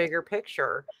look at the bigger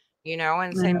picture,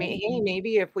 and say, hey,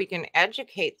 maybe if we can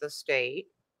educate the state,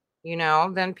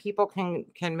 then people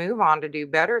can move on to do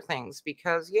better things.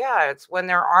 Because yeah, it's when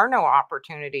there are no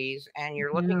opportunities and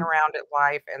you're looking around at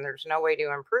life and there's no way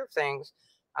to improve things,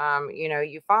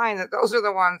 you find that those are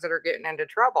the ones that are getting into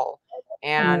trouble.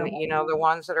 And the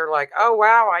ones that are like, oh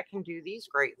wow, I can do these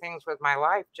great things with my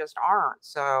life, just aren't.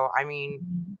 So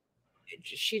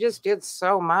she just did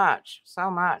so much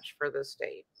for the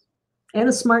state. And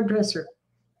a smart dresser.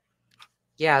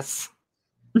 Yes,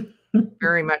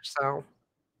 very much so.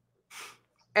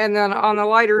 And then on the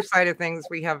lighter side of things,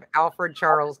 we have Alfred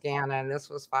Charles Gannon. This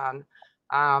was fun.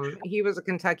 He was a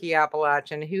Kentucky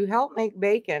Appalachian who helped make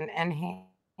bacon and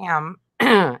ham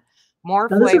more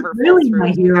flavorful really through my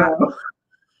his hero.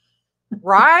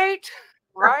 Right?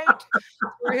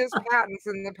 Through his patents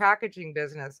in the packaging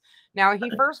business. Now,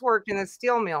 he first worked in a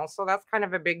steel mill, so that's kind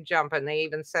of a big jump, and they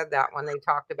even said that when they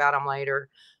talked about him later.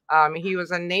 He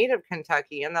was a native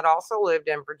Kentuckian that also lived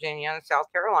in Virginia and South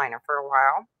Carolina for a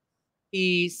while.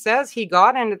 He says he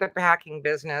got into the packing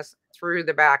business through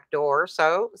the back door.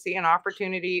 So, see, an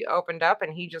opportunity opened up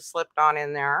and he just slipped on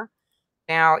in there.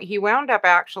 Now, he wound up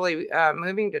actually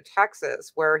moving to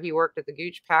Texas, where he worked at the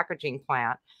Gooch packaging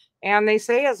plant. And they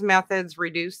say his methods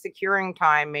reduced the curing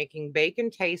time, making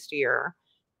bacon tastier,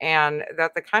 and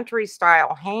that the country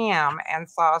style ham and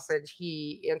sausage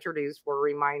he introduced were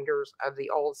reminders of the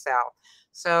Old South.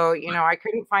 So, I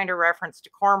couldn't find a reference to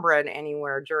cornbread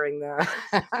anywhere during the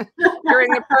during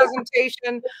the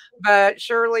presentation, but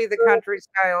surely the country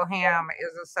style ham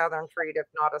is a Southern treat, if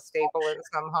not a staple in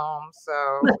some homes.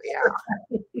 So,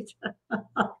 That's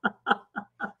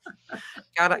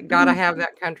yeah. Gotta have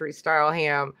that country style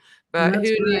ham. But That's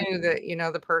who right. knew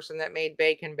that, the person that made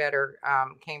bacon better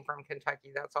came from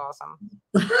Kentucky? That's awesome.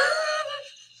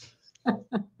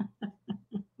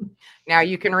 Now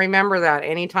you can remember that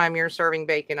anytime you're serving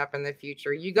bacon up in the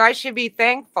future. You guys should be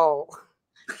thankful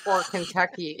for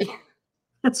Kentucky,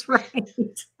 That's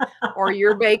right. or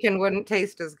your bacon wouldn't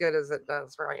taste as good as it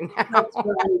does right now. That's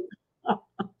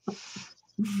right.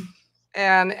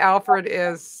 And Alfred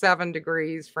is 7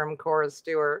 degrees from Cora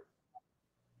Stewart.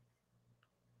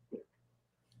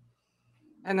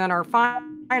 And then our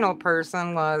final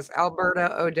person was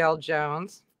Alberta Odell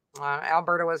Jones.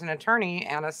 Alberta was an attorney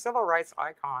and a civil rights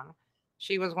icon.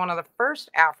 She was one of the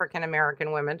first African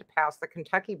American women to pass the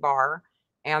Kentucky bar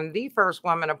and the first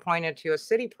woman appointed to a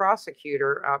city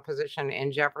prosecutor position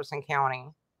in Jefferson County.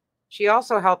 She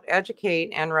also helped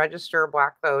educate and register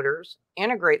Black voters,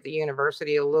 integrate the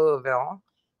University of Louisville,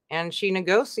 and she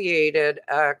negotiated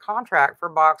a contract for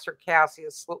boxer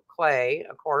Cassius Clay.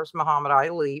 Of course, Muhammad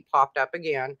Ali popped up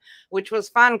again, which was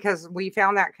fun because we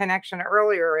found that connection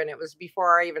earlier, and it was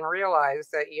before I even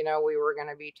realized that, we were going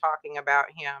to be talking about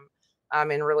him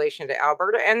in relation to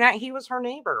Alberta and that he was her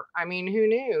neighbor. I mean, who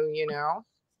knew?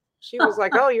 She was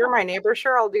like, "Oh, you're my neighbor.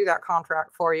 Sure, I'll do that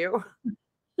contract for you."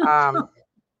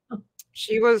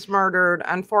 She was murdered,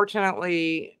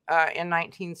 unfortunately, in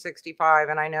 1965,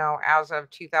 and I know as of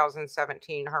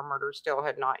 2017, her murder still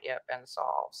had not yet been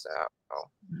solved. So,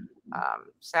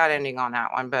 sad ending on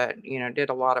that one, but did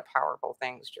a lot of powerful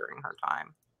things during her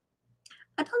time.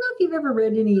 I don't know if you've ever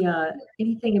read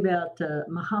anything about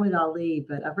Muhammad Ali,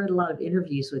 but I've read a lot of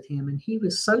interviews with him, and he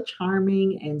was so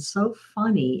charming and so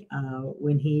funny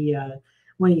when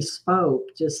he spoke.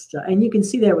 Just and you can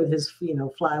see that with his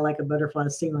fly like a butterfly,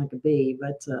 sting like a bee.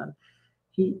 But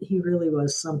he really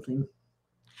was something.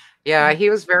 Yeah, he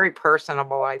was very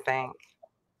personable, I think.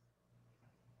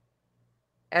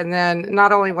 And then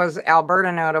not only was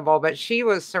Alberta notable, but she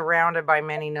was surrounded by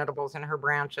many notables in her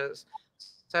branches.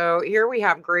 So here we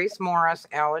have Grace Morris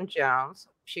Allen Jones.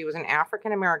 She was an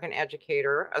African American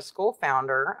educator, a school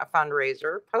founder, a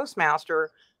fundraiser,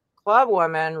 postmaster, club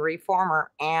woman, reformer,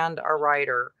 and a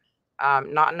writer.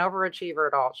 Not an overachiever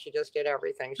at all. She just did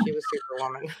everything. She was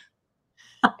Superwoman.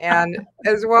 And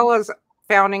as well as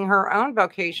founding her own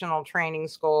vocational training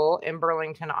school in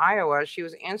Burlington, Iowa, she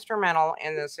was instrumental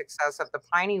in the success of the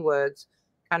Piney Woods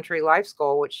Country Life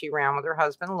School, which she ran with her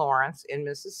husband Lawrence in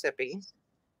Mississippi.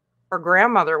 Her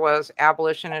grandmother was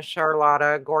abolitionist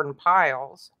Charlotta Gordon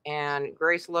Piles, and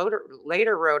Grace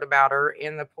later wrote about her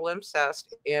in the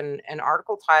Palimpsest in an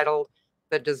article titled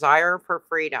 "The Desire for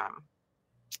Freedom."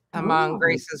 Among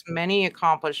Grace's many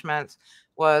accomplishments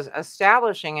was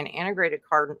establishing an integrated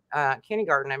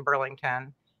kindergarten in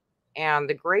Burlington and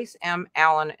the Grace M.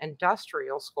 Allen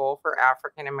Industrial School for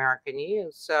African American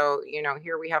youth. So,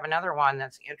 here we have another one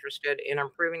that's interested in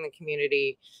improving the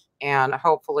community and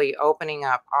hopefully opening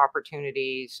up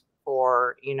opportunities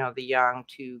for, the young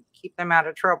to keep them out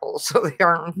of trouble so they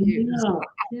aren't confused.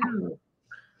 Yeah.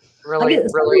 Really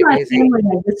amazing. Family,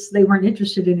 I guess they weren't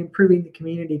interested in improving the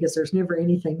community because there's never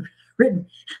anything written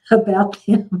about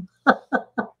them.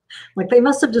 Like they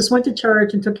must have just went to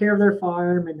church and took care of their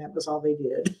farm, and that was all they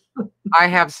did. I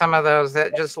have some of those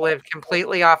that just live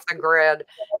completely off the grid.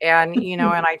 And,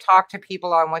 and I talk to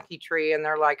people on WikiTree and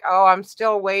they're like, "Oh, I'm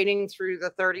still wading through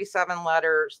the 37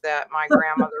 letters that my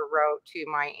grandmother wrote to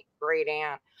my great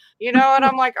aunt." And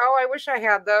I'm like, "Oh, I wish I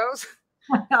had those."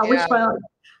 I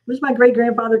wish my great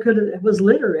grandfather was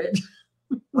literate.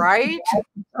 Right?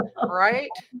 Right?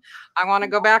 I want to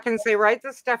go back and say, write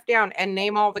this stuff down and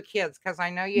name all the kids because I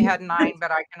know you had 9,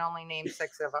 but I can only name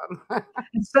 6 of them.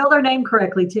 And spell their name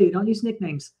correctly too. Don't use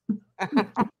nicknames.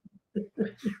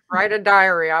 Write a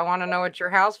diary. I want to know what your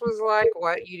house was like,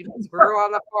 what you grew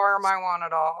on the farm. I want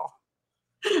it all.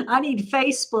 I need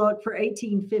Facebook for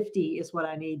 1850 is what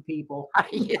I need, people.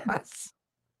 Yes.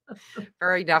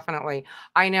 Very definitely.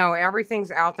 I know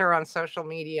everything's out there on social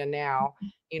media now.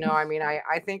 I mean,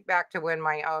 I think back to when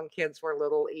my own kids were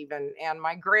little, even, and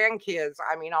my grandkids.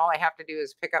 I mean, all I have to do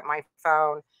is pick up my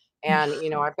phone, and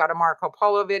I've got a Marco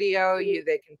Polo video.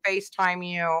 They can FaceTime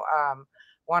you.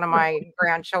 One of my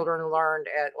grandchildren learned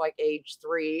at like age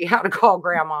 3 how to call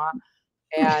grandma,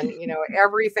 and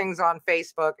everything's on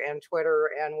Facebook and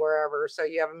Twitter and wherever, so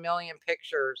you have a million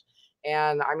pictures.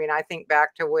 And I mean, I think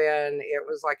back to when it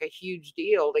was like a huge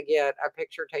deal to get a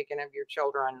picture taken of your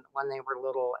children when they were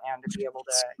little, and to be able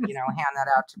to hand that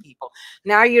out to people.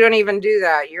 Now you don't even do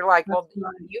that. You're like, well, That's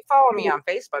right. you follow me on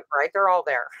Facebook, right? They're all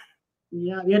there.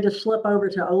 Yeah, you had to slip over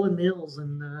to Owen Mills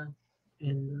and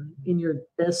in your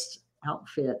best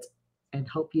outfit and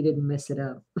hope you didn't mess it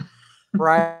up.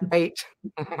 Right.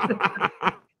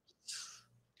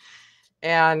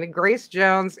 And Grace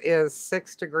Jones is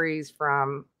 6 degrees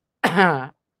from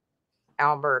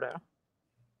Alberta.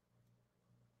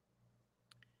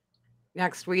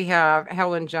 Next, we have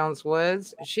Helen Jones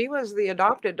Woods. She was the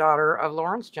adopted daughter of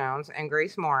Lawrence Jones and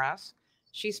Grace Morris.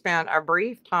 She spent a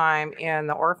brief time in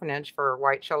the orphanage for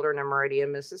white children in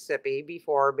Meridian, Mississippi,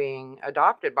 before being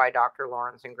adopted by Dr.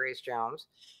 Lawrence and Grace Jones.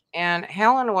 And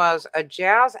Helen was a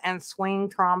jazz and swing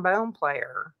trombone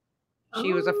player.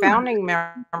 She was a founding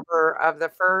member of the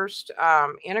first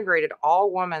integrated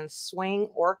all-woman swing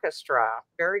orchestra.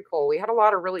 Very cool. We had a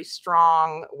lot of really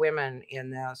strong women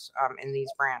in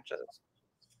these branches.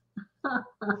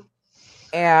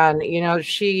 And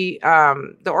she,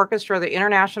 the orchestra, the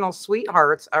International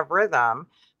Sweethearts of Rhythm,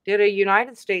 did a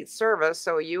United States service,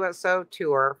 so a USO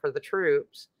tour for the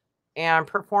troops, and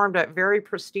performed at very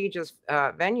prestigious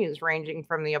venues ranging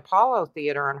from the Apollo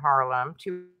Theater in Harlem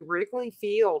to Wrigley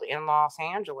Field in Los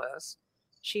Angeles.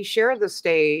 She shared the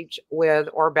stage with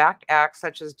or backed acts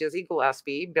such as Dizzy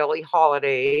Gillespie, Billie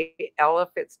Holiday, Ella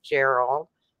Fitzgerald,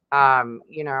 Some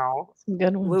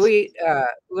good ones.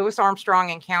 Louis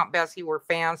Armstrong and Count Basie were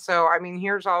fans. So, I mean,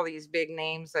 here's all these big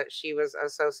names that she was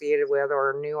associated with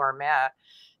or knew or met.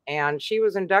 And she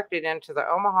was inducted into the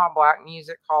Omaha Black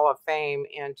Music Hall of Fame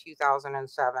in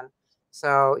 2007.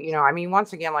 So, I mean,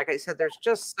 once again, like I said, there's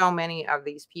just so many of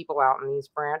these people out in these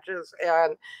branches.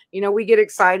 And, we get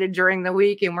excited during the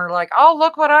week and we're like, oh,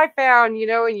 look what I found,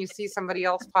 and you see somebody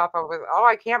else pop up with, oh,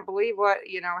 I can't believe what,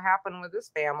 happened with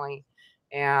this family.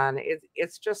 And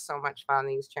it's just so much fun,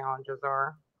 these challenges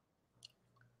are.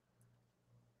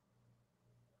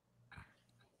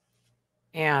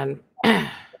 And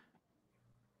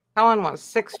Helen was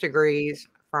 6 degrees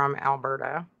from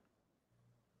Alberta.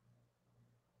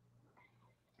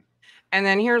 And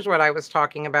then here's what I was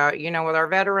talking about, with our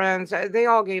veterans, they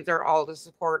all gave their all to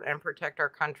support and protect our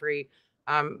country.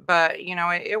 But,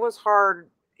 it was hard.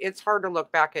 It's hard to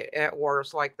look back at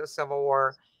wars like the Civil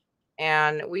War.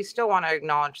 And we still want to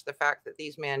acknowledge the fact that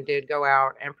these men did go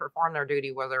out and perform their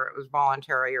duty, whether it was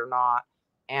voluntary or not,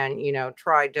 and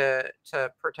tried to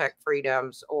protect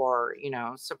freedoms or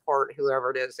support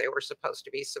whoever it is they were supposed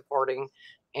to be supporting,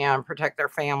 and protect their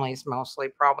families mostly,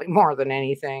 probably more than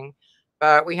anything.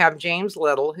 But we have James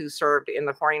Little, who served in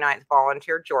the 49th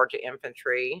Volunteer Georgia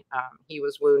Infantry. He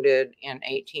was wounded in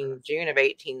June of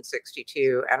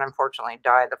 1862 and unfortunately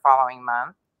died the following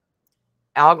month.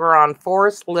 Algernon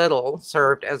Forrest Little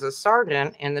served as a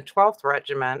sergeant in the 12th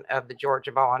Regiment of the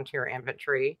Georgia Volunteer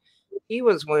Infantry. He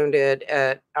was wounded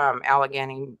at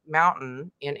Allegheny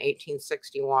Mountain in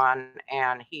 1861,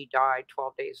 and he died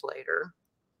 12 days later.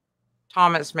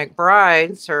 Thomas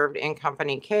McBride served in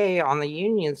Company K on the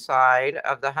Union side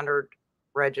of the 100th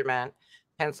Regiment,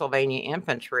 Pennsylvania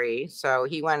Infantry. So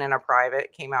he went in a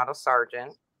private, came out a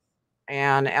sergeant.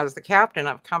 And as the captain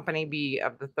of Company B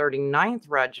of the 39th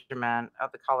Regiment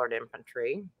of the Colored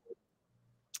Infantry.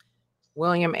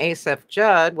 William Asaph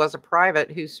Judd was a private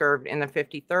who served in the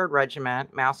 53rd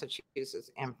Regiment,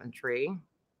 Massachusetts Infantry.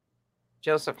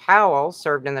 Joseph Howell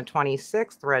served in the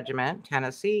 26th Regiment,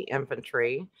 Tennessee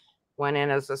Infantry, went in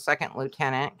as a second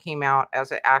lieutenant, came out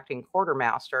as an acting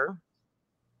quartermaster.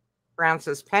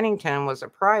 Francis Pennington was a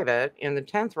private in the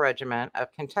 10th Regiment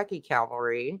of Kentucky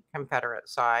Cavalry, Confederate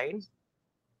side.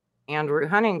 Andrew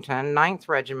Huntington, 9th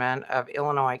Regiment of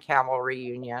Illinois Cavalry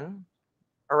Union.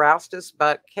 Erastus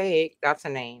Buck Cake, that's a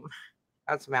name,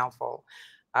 that's a mouthful.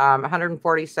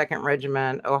 142nd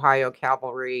Regiment, Ohio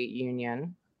Cavalry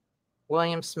Union.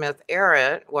 William Smith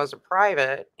Arrett was a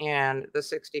private in the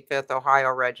 65th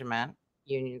Ohio Regiment,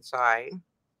 Union side.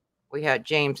 We had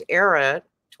James Arrett,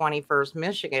 21st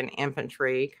Michigan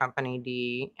Infantry, Company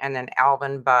D, and then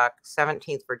Alvin Buck,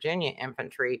 17th Virginia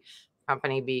Infantry,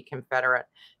 Company B, Confederate.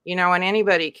 And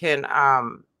anybody can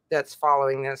that's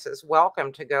following this is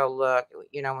welcome to go look.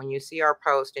 When you see our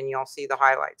post, and you'll see the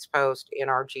highlights post in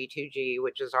our G2G,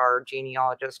 which is our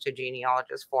genealogist to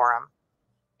genealogist forum.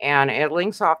 And it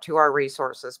links off to our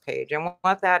resources page. And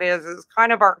what that is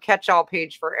kind of our catch-all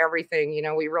page for everything.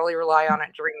 We really rely on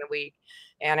it during the week.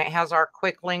 And it has our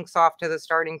quick links off to the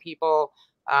starting people,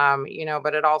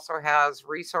 but it also has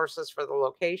resources for the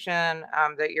location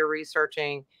that you're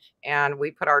researching. And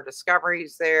we put our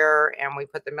discoveries there, and we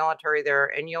put the military there.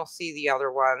 And you'll see the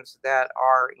other ones that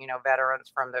are,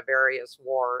 veterans from the various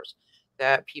wars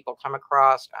that people come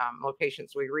across,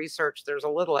 locations we research. There's a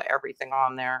little of everything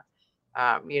on there.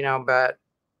 But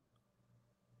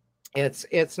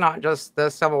it's not just the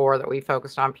Civil War that we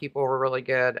focused on. People were really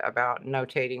good about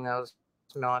notating those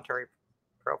military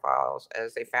profiles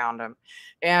as they found them.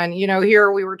 And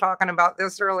here we were talking about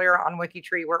this earlier on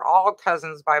WikiTree. We're all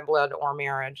cousins by blood or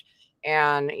marriage.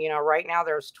 And right now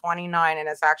there's 29, and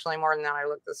it's actually more than that. I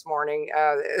looked this morning.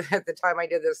 At the time I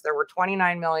did this, there were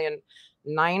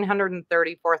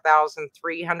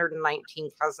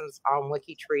 29,934,319 cousins on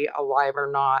WikiTree, alive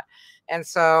or not. And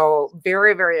so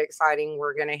very, very exciting.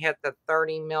 We're going to hit the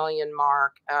 30 million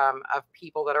mark of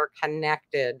people that are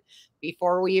connected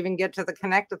before we even get to the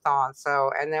Connect-a-thon.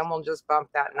 So, and then we'll just bump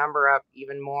that number up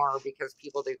even more because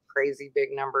people do crazy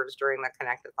big numbers during the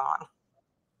Connect-a-thon.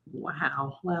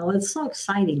 Wow. Well, it's so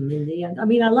exciting, Mindy. I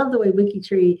mean, I love the way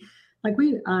WikiTree, like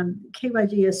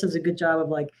KYGS does a good job of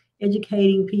like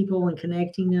educating people and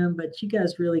connecting them, but you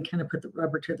guys really kind of put the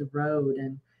rubber to the road.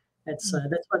 And that's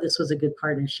why this was a good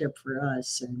partnership for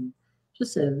us. And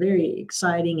just a very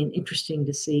exciting and interesting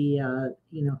to see,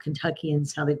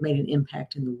 Kentuckians, how they've made an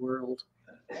impact in the world.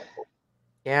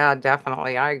 Yeah,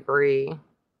 definitely. I agree.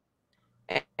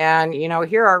 And,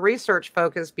 here our research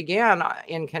focus began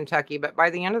in Kentucky, but by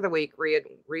the end of the week, we had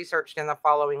researched in the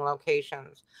following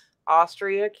locations: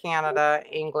 Austria, Canada,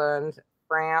 England,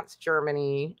 France,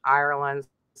 Germany, Ireland,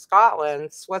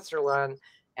 Scotland, Switzerland,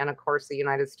 and of course, the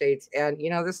United States. And,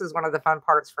 this is one of the fun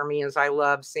parts for me, is I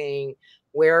love seeing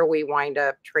where we wind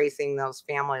up tracing those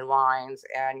family lines.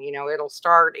 And, it'll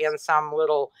start in some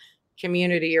little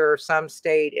community or some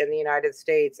state in the United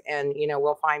States, and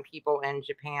we'll find people in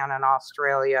Japan and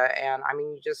Australia, and I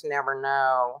mean, you just never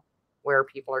know where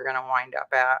people are going to wind up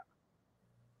at.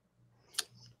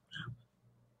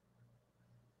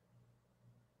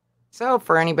 So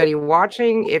for anybody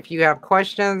watching, if you have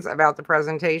questions about the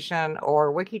presentation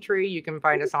or WikiTree, you can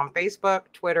find us on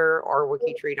Facebook, Twitter, or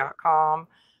wikitree.com.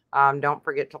 Don't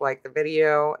forget to like the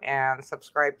video and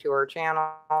subscribe to our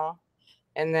channel.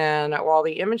 And then while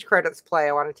the image credits play,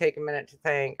 I want to take a minute to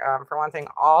thank, for one thing,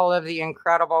 all of the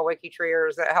incredible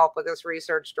WikiTreeers that helped with this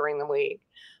research during the week.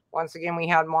 Once again, we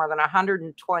had more than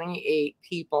 128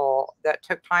 people that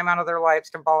took time out of their lives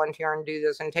to volunteer and do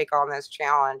this and take on this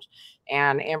challenge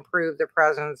and improve the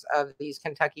presence of these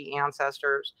Kentucky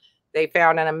ancestors. They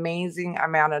found an amazing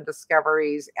amount of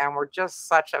discoveries and were just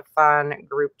such a fun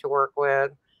group to work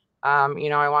with.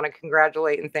 I want to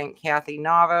congratulate and thank Kathy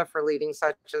Nava for leading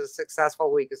such a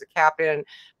successful week as a captain.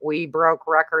 We broke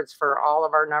records for all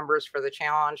of our numbers for the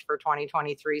challenge for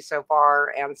 2023 so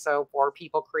far. And so for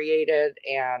people created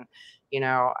and,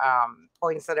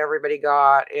 points that everybody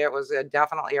got, it was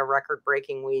definitely a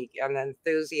record-breaking week. And the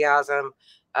enthusiasm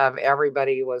of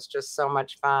everybody was just so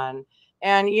much fun.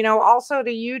 And, also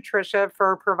to you, Tricia,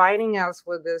 for providing us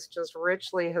with this just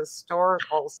richly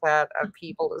historical set of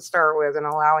people to start with and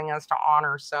allowing us to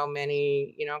honor so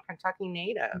many, Kentucky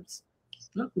natives.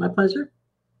 Oh, my pleasure.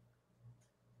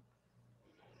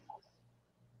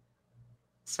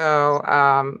 So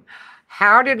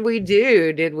how did we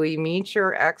do? Did we meet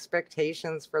your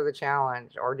expectations for the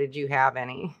challenge, or did you have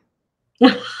any?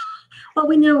 Well,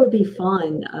 we knew it would be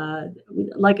fun.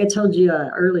 Like I told you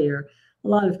earlier, a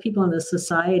lot of people in the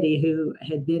society who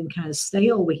had been kind of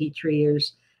stale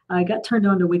WikiTreeers got turned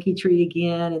on to WikiTree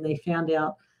again, and they found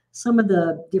out some of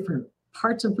the different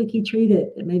parts of WikiTree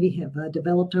that maybe have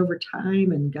developed over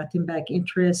time and got them back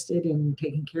interested in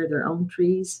taking care of their own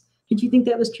trees. Did you think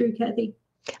that was true, Kathy?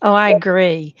 Oh, I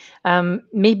agree.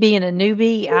 Me being a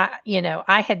newbie,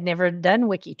 I had never done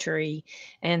WikiTree,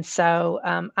 and so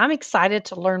I'm excited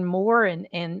to learn more. And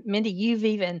Mindy, you've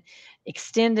even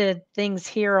extended things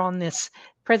here on this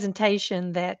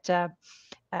presentation that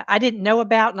I didn't know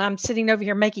about, and I'm sitting over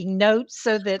here making notes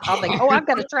so that I'll think, oh, I've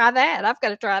got to try that. I've got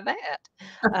to try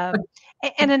that.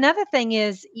 And another thing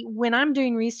is when I'm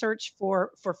doing research for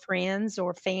friends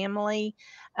or family,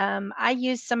 I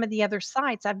use some of the other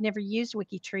sites. I've never used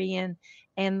WikiTree,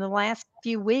 and the last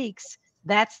few weeks,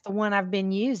 that's the one I've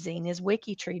been using is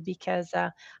WikiTree because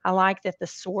I like that the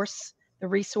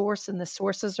resource, and the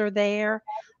sources are there.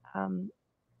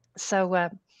 So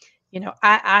you know,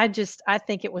 I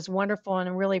think it was wonderful, and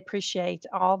I really appreciate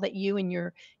all that you and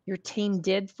your team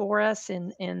did for us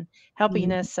in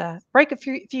helping us break a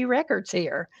few records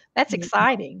here. That's Yeah,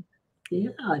 exciting. yeah,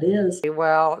 it is.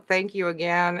 Well, thank you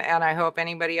again, and I hope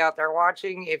anybody out there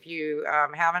watching, if you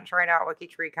haven't tried out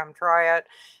WikiTree, come try it.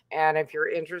 And if you're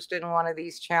interested in one of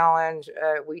these challenge,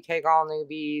 we take all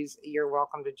newbies. You're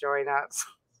welcome to join us.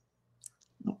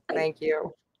 Okay. Thank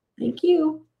you. Thank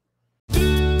you.